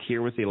back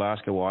here with the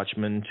Alaska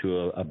Watchman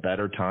to a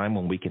better time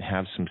when we can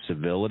have some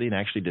civility and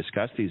actually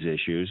discuss these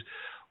issues,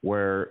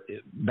 where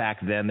back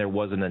then there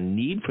wasn't a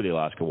need for the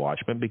Alaska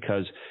Watchman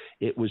because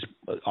it was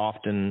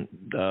often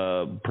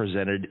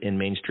presented in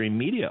mainstream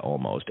media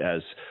almost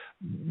as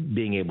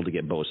being able to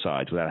get both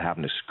sides without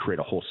having to create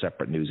a whole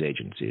separate news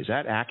agency. Is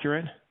that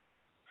accurate?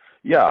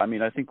 Yeah, I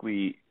mean, I think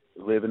we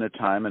live in a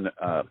time, and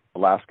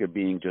Alaska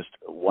being just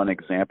one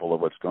example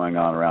of what's going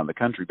on around the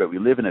country, but we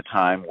live in a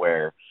time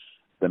where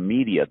the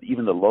media,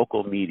 even the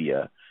local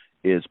media,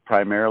 is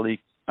primarily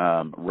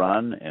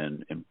run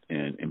and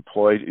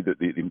employed.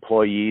 The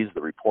employees,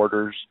 the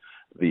reporters,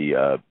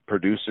 the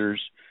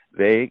producers,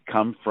 they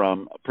come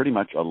from pretty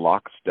much a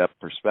lockstep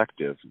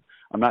perspective.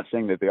 I'm not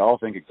saying that they all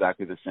think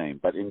exactly the same,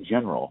 but in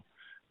general,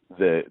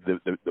 the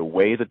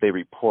way that they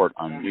report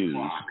on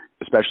news,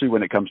 especially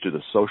when it comes to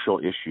the social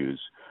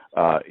issues,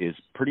 is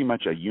pretty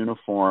much a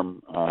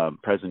uniform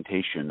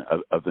presentation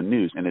of the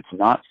news, and it's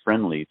not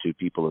friendly to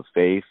people of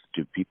faith,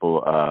 to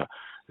people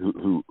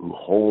who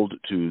hold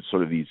to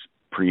sort of these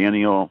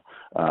perennial,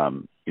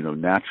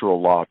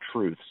 natural law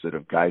truths that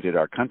have guided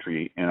our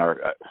country and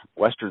our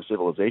Western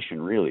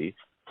civilization really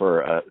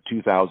for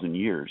 2,000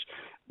 years.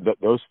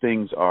 Those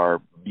things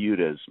are viewed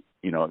as,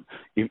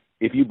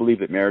 if you believe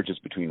that marriage is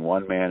between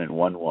one man and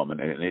one woman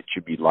and it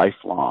should be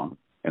lifelong,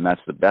 and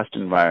that's the best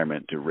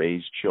environment to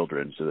raise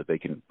children so that they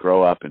can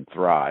grow up and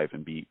thrive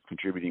and be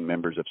contributing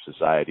members of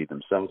society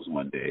themselves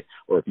one day,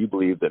 or if you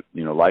believe that,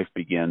 life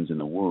begins in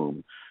the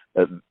womb,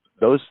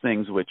 those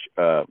things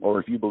or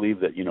if you believe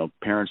that,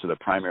 parents are the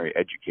primary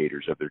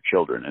educators of their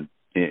children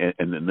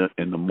and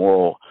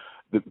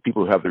the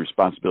people who have the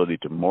responsibility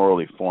to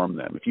morally form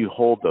them, if you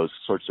hold those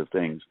sorts of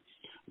things,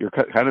 you're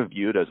kind of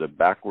viewed as a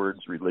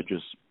backwards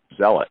religious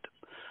zealot.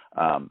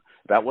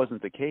 That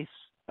wasn't the case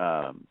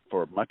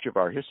for much of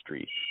our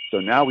history. So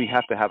now we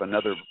have to have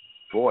another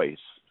voice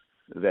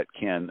that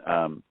can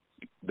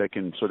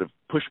sort of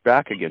push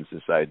back against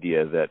this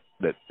idea that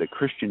the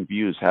Christian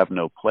views have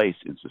no place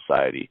in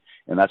society,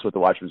 and that's what the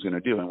Watchman's going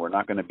to do. And we're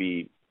not going to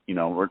be,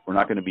 we're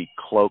not going to be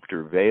cloaked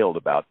or veiled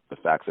about the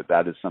fact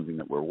that is something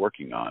that we're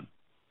working on.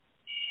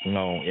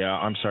 No, yeah,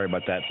 I'm sorry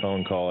about that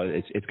phone call.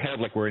 It's kind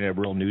of like we're in a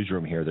real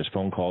newsroom here. There's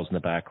phone calls in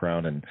the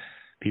background, and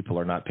people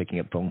are not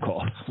picking up phone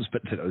calls.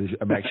 But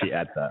I'm actually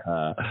at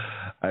the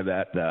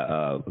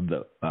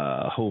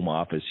home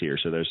office here,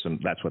 so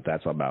that's what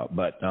that's about.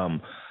 But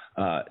no,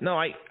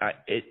 I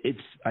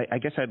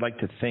guess I'd like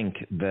to think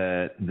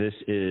that this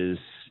is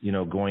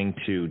going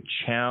to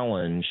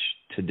challenge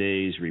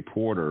today's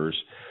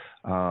reporters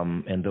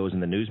and those in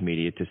the news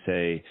media to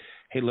say,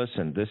 hey,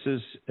 listen, this is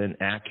an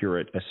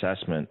accurate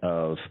assessment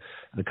of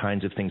the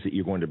kinds of things that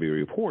you're going to be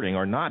reporting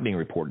are not being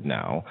reported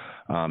now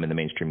in the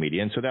mainstream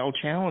media. And so that will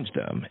challenge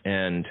them.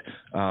 And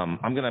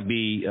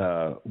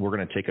we're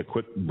going to take a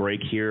quick break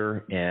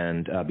here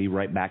and be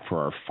right back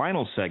for our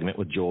final segment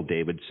with Joel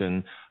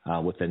Davidson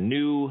with the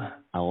new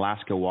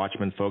Alaska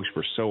Watchman. Folks,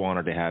 we're so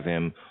honored to have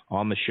him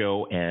on the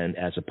show and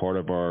as a part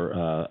of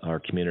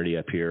our community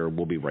up here.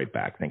 We'll be right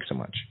back. Thanks so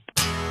much.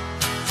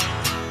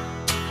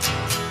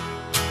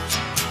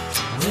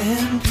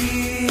 When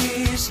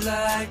peace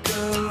like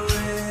a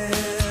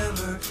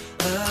river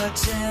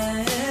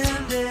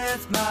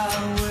attendeth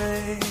my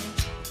way.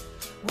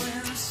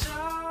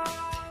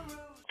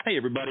 Hey,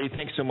 everybody.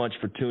 Thanks so much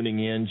for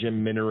tuning in.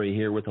 Jim Minery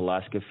here with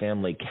Alaska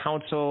Family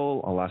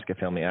Council, Alaska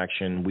Family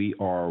Action. We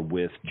are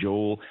with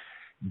Joel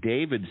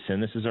Davidson.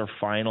 This is our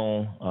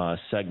final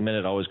segment.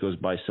 It always goes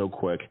by so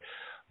quick.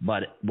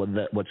 But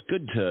what's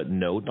good to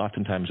note,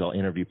 oftentimes I'll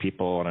interview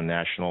people on a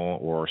national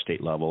or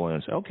state level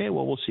and say, okay,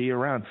 well, we'll see you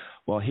around.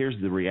 Well,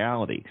 here's the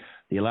reality.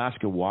 The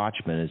Alaska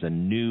Watchman is a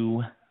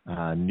new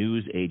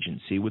news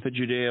agency with a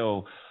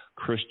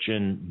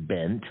Judeo-Christian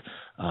bent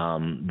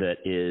that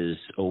is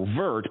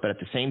overt, but at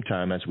the same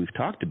time, as we've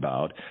talked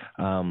about,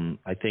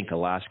 I think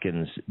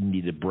Alaskans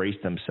need to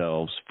brace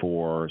themselves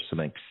for some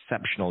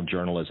exceptional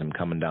journalism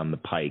coming down the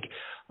pike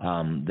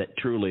that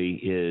truly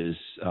is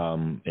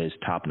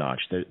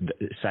top-notch,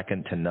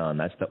 second to none.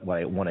 That's what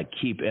I want to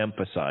keep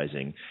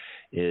emphasizing.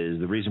 Is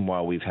the reason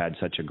why we've had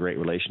such a great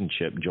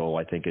relationship, Joel,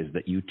 I think, is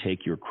that you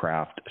take your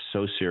craft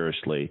so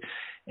seriously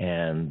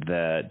and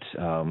that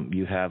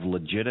you have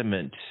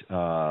legitimate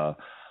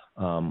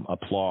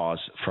applause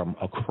from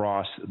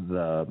across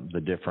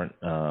the different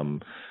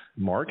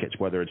markets,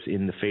 whether it's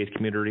in the faith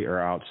community or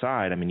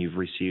outside. I mean, you've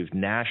received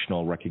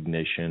national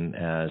recognition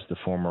as the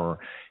former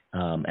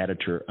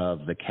editor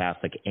of the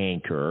Catholic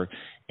Anchor,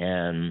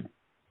 and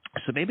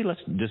So maybe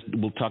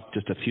we'll talk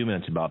just a few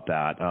minutes about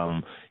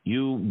that.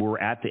 You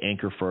were at the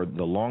anchor for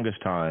the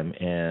longest time,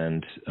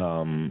 and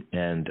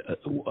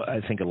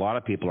I think a lot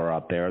of people are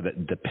out there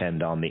that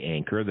depend on the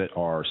anchor that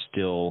are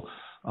still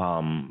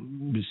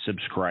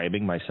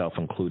subscribing, myself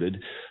included.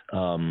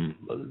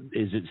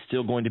 Is it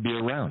still going to be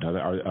around?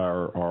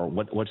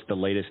 What's the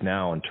latest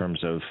now in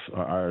terms of,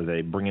 are they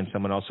bringing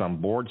someone else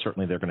on board?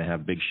 Certainly they're going to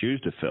have big shoes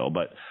to fill,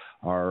 but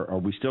are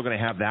we still going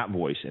to have that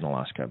voice in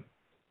Alaska?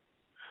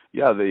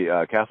 Yeah,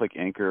 the Catholic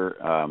Anchor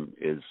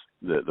is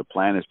the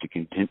plan is to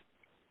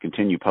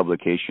continue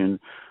publication.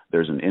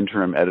 There's an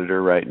interim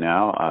editor right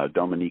now,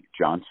 Dominique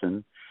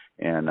Johnson,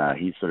 and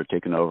he's sort of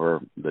taken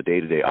over the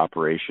day-to-day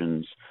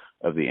operations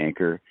of the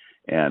Anchor.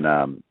 And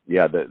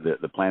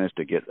the plan is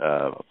to get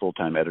a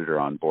full-time editor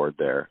on board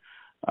there.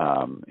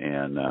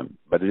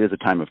 But it is a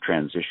time of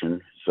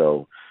transition,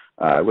 so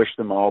I wish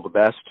them all the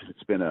best.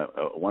 It's been a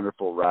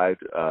wonderful ride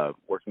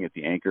working at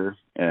the Anchor,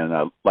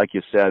 and like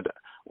you said,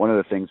 one of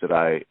the things that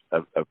I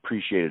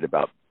appreciated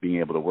about being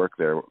able to work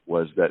there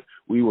was that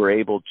we were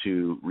able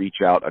to reach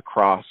out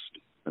across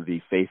the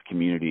faith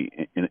community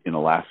in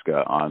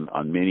Alaska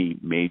on many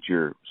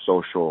major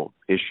social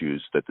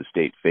issues that the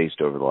state faced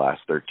over the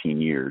last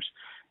 13 years.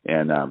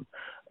 And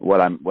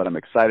what I'm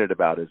excited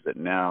about is that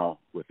now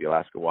with the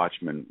Alaska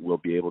Watchman, we'll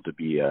be able to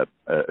be a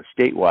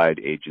statewide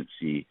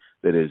agency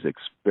that is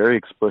very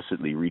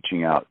explicitly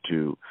reaching out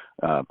to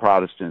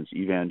Protestants,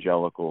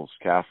 evangelicals,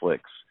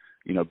 Catholics,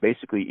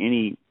 basically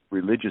any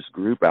religious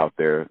group out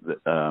there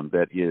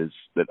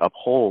that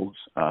upholds,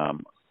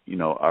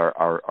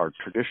 our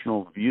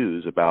traditional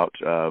views about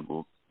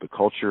the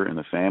culture and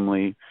the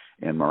family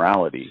and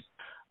morality.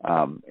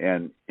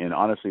 And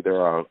honestly,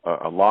 there are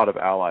a lot of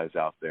allies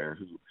out there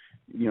who,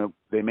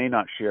 they may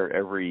not share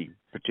every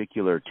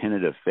particular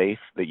tenet of faith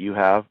that you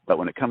have, but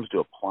when it comes to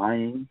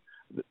applying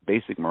the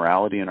basic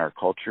morality in our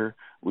culture,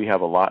 we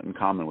have a lot in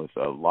common with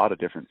a lot of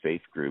different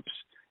faith groups.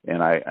 And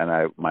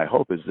my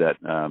hope is that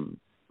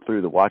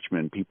through the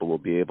Watchmen, people will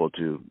be able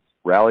to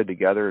rally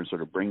together and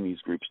sort of bring these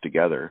groups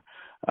together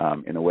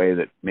in a way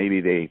that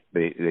maybe they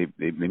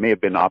may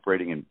have been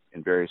operating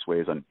in various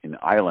ways in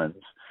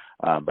islands,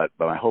 but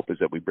my hope is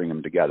that we bring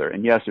them together.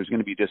 And yes, there's going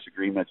to be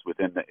disagreements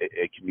within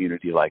a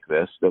community like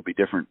this. There'll be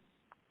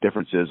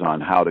differences on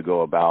how to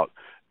go about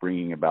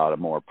bringing about a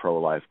more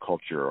pro-life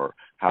culture, or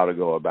how to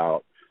go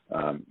about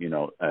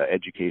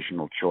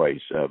educational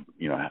choice,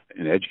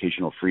 and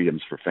educational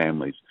freedoms for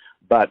families.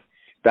 But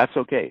that's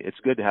okay. It's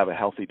good to have a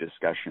healthy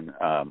discussion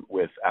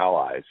with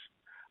allies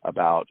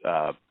about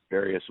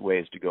various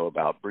ways to go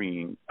about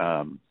bringing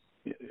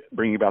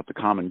about the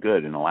common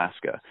good in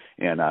Alaska.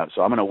 And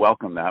so I'm going to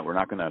welcome that. We're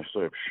not going to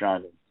sort of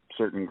shun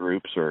certain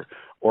groups or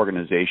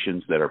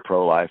organizations that are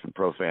pro-life and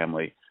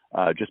pro-family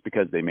just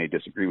because they may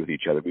disagree with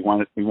each other. We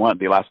want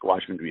the Alaska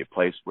Watchman to be a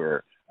place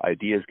where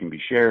ideas can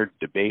be shared,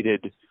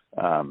 debated,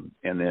 and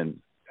then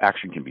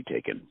action can be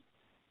taken.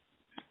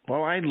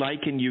 Well, I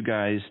liken you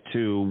guys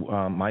to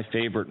my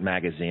favorite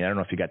magazine. I don't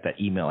know if you got that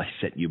email I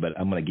sent you, but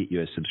I'm going to get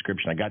you a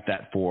subscription. I got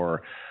that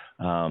for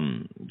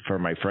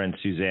my friend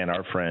Suzanne,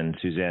 our friend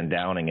Suzanne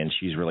Downing, and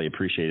she's really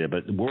appreciated it.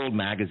 But World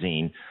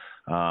Magazine,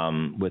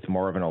 with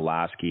Marvin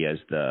Olasky as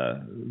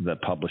the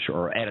publisher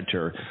or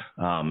editor,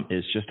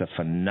 is just a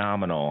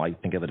phenomenal. I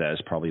think of it as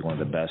probably one of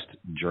the best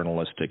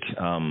journalistic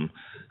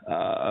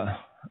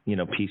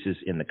pieces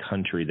in the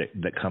country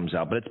that comes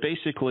out. But it's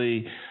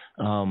basically,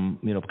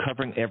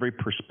 covering every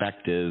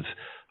perspective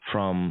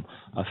from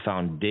a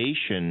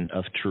foundation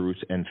of truth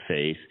and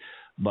faith.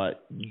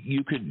 But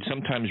you could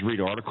sometimes read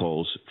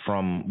articles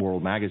from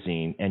World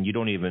Magazine and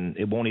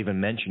it won't even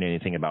mention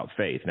anything about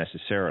faith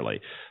necessarily,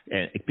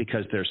 and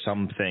because there's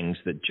some things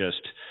that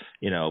just,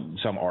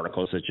 some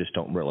articles that just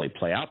don't really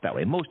play out that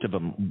way. Most of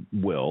them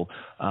will,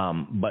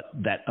 but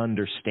that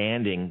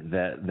understanding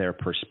that their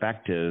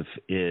perspective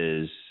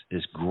is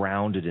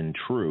grounded in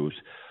truth.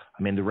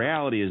 I mean, the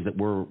reality is that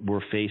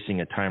we're facing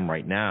a time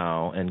right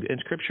now, and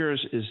Scripture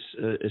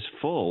is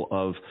full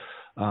of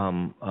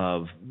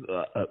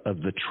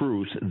the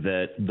truth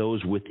that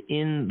those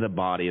within the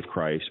body of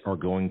Christ are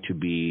going to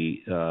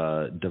be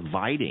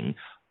dividing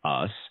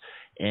us,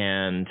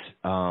 and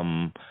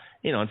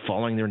and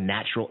following their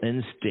natural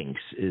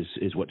instincts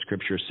is what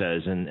Scripture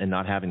says, and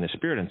not having the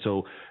Spirit. And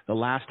so the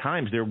last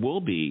times there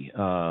will be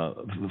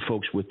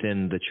folks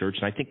within the church,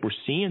 and I think we're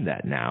seeing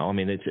that now. I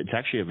mean, it's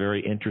actually a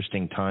very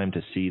interesting time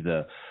to see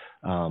the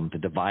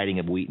dividing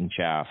of wheat and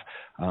chaff,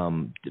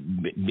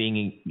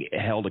 being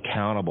held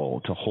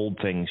accountable to hold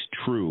things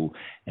true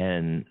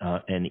and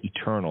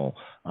eternal,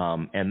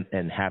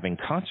 and having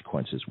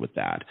consequences with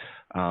that.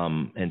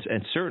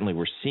 And certainly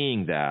we're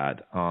seeing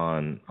that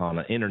on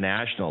an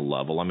international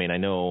level. I mean, I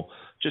know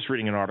just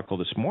reading an article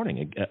this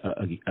morning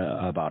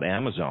about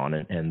Amazon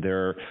and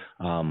their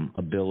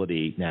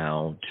ability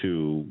now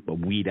to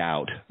weed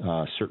out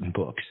certain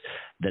books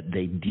that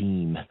they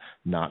deem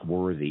not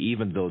worthy,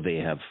 even though they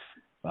have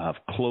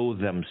clothe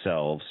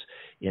themselves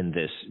in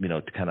this,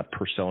 kind of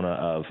persona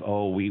of,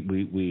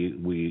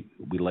 we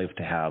like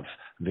to have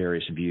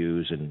various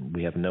views and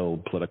we have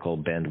no political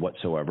bend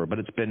whatsoever. But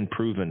it's been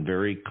proven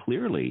very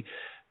clearly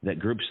that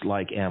groups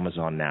like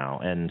Amazon Now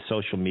and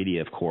social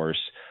media, of course,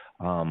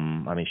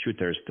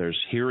 there's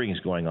hearings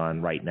going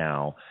on right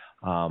now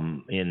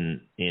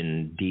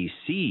in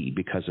D.C.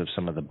 because of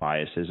some of the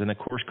biases, and of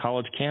course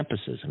college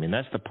campuses.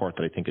 That's the part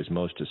that I think is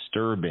most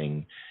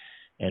disturbing,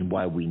 and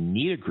why we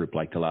need a group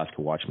like the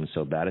Alaska Watchman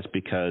so bad. Is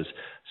because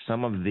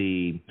some of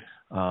the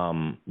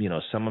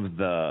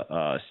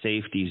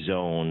safety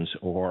zones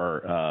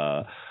or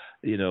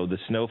the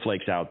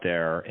snowflakes out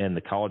there and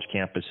the college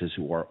campuses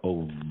who are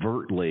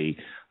overtly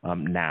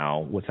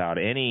now, without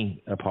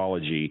any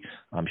apology,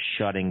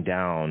 shutting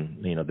down,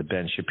 the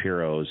Ben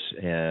Shapiros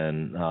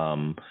and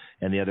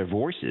the other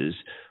voices.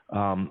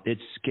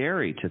 It's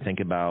scary to think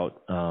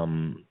about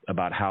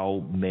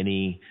how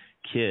many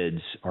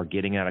kids are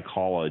getting out of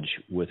college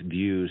with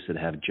views that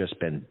have just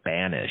been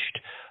banished.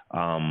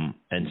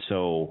 And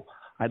so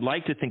I'd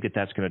like to think that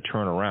that's going to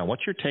turn around.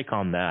 What's your take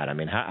on that?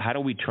 How do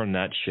we turn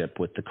that ship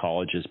with the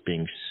colleges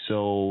being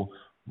so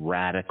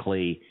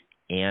radically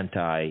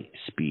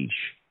anti-speech?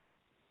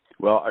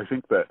 Well, I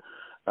think that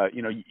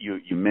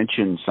you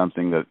mentioned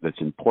something that's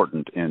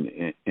important,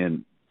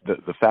 and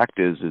the fact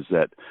is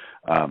that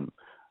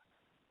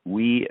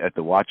we at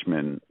the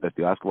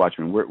Alaska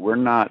Watchman, we're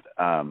not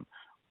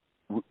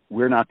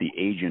the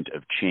agent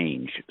of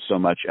change so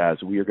much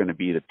as we are going to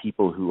be the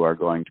people who are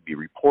going to be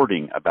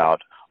reporting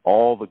about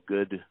all the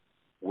good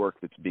work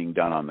that's being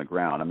done on the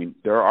ground.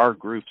 There are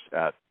groups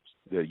at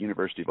the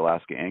University of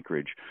Alaska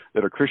Anchorage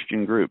that are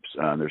Christian groups.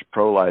 There's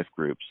pro-life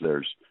groups.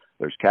 There's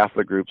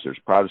Catholic groups. There's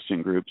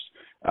Protestant groups,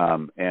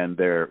 and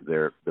they're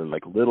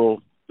like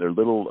little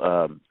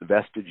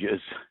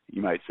vestiges,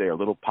 you might say, or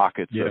little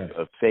pockets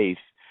of faith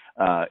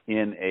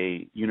in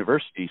a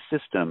university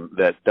system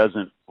that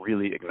doesn't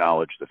really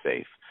acknowledge the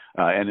faith,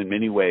 and in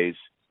many ways,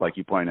 like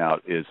you point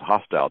out, is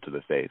hostile to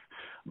the faith.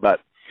 But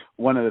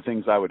one of the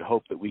things I would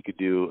hope that we could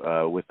do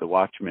with the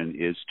Watchmen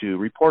is to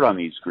report on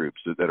these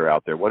groups that are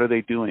out there. What are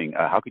they doing?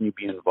 How can you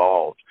be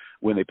involved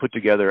when they put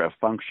together a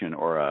function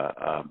or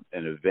an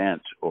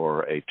event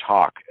or a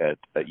talk at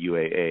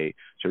UAA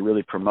to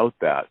really promote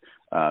that,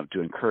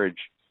 to encourage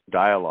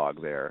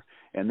dialogue there?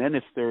 And then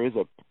if there is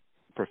a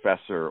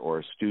professor or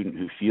a student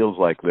who feels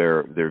like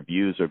their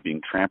views are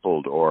being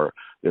trampled or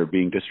they're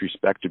being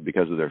disrespected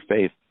because of their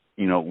faith,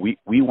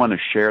 we want to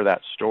share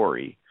that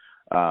story.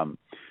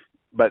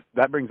 But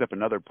that brings up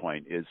another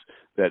point, is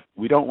that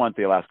we don't want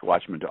the Alaska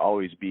Watchman to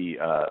always be,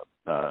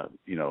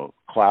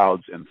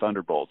 clouds and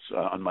thunderbolts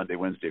on Monday,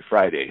 Wednesday,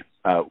 Friday.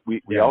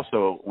 We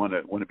also want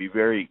to be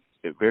very,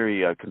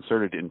 very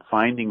concerted in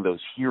finding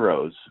those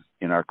heroes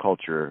in our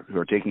culture who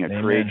are taking a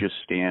courageous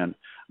stand,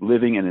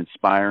 living an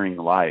inspiring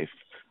life,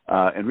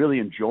 and really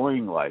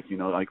enjoying life.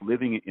 Like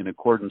living in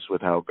accordance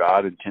with how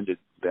God intended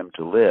them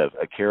to live,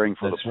 caring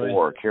for the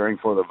poor, caring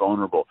for the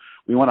vulnerable.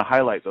 We want to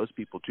highlight those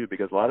people too,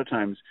 because a lot of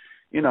times,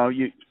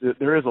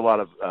 there is a lot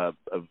of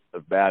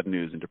bad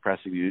news and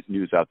depressing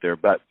news out there,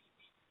 but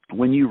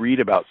when you read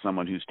about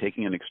someone who's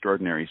taking an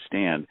extraordinary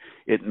stand,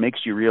 it makes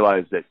you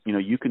realize that,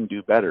 you can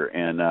do better.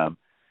 And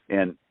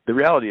the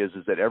reality is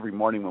that every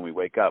morning when we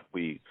wake up,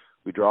 we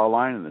draw a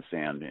line in the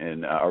sand,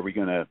 and are we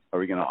going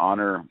to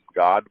honor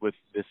God with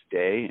this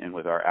day and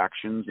with our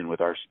actions and with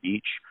our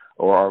speech,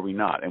 or are we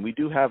not? And we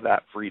do have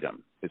that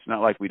freedom. It's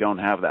not like we don't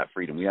have that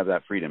freedom. We have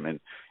that freedom.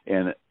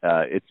 And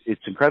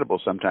it's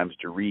incredible sometimes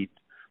to read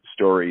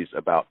stories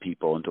about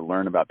people and to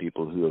learn about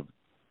people who have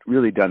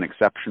really done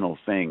exceptional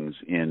things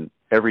in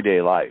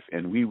everyday life.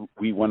 And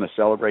we want to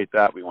celebrate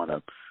that. We want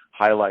to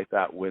highlight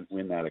that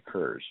when that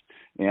occurs.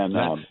 And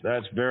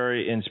that's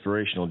very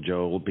inspirational,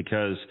 Joel,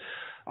 because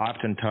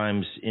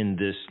oftentimes in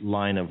this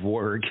line of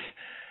work,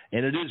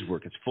 and it is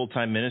work, it's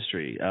full-time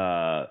ministry,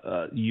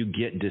 you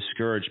get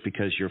discouraged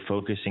because you're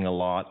focusing a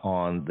lot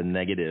on the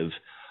negative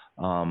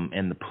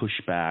and the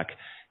pushback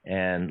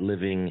and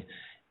living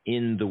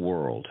in the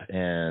world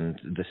and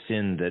the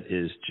sin that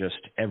is just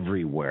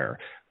everywhere.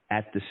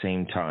 At the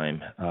same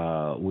time,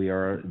 we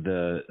are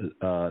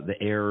the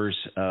heirs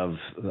of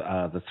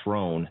the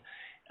throne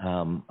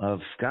of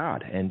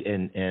God,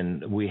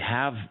 and we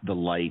have the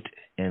light,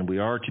 and we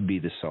are to be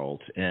the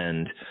salt.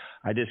 And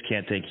I just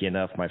can't thank you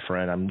enough, my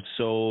friend. I'm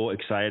so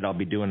excited. I'll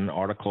be doing an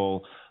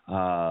article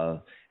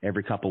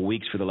every couple of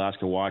weeks for the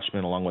Alaska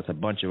Watchman, along with a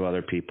bunch of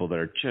other people that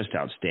are just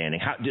outstanding.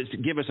 Just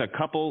give us a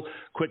couple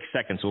quick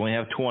seconds, we only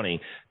have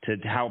 20, to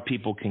how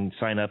people can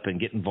sign up and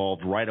get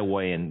involved right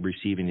away in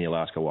receiving the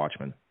Alaska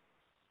Watchman.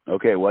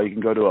 Okay, well, you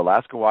can go to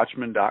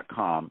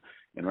alaskawatchman.com,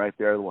 and right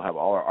there we'll have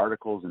all our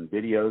articles and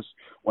videos.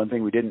 One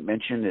thing we didn't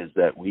mention is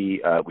that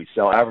we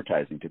sell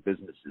advertising to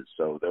businesses,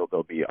 so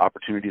there'll be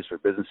opportunities for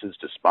businesses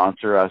to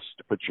sponsor us,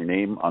 to put your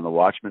name on the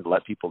Watchman, to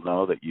let people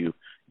know that you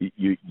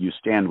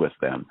stand with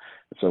them.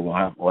 So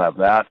we'll have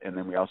that, and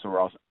then we're also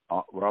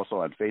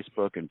on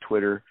Facebook and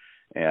Twitter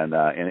and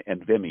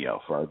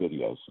Vimeo for our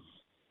videos.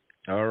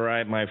 All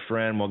right, my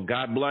friend. Well,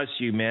 God bless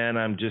you, man.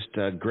 I'm just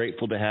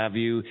grateful to have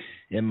you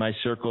in my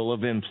circle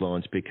of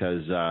influence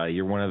because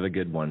you're one of the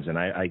good ones, and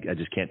I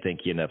just can't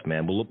thank you enough,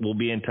 man. We'll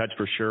be in touch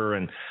for sure,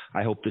 and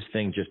I hope this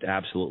thing just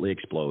absolutely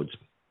explodes.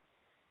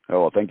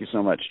 Oh, well, thank you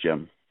so much,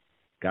 Jim.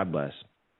 God bless.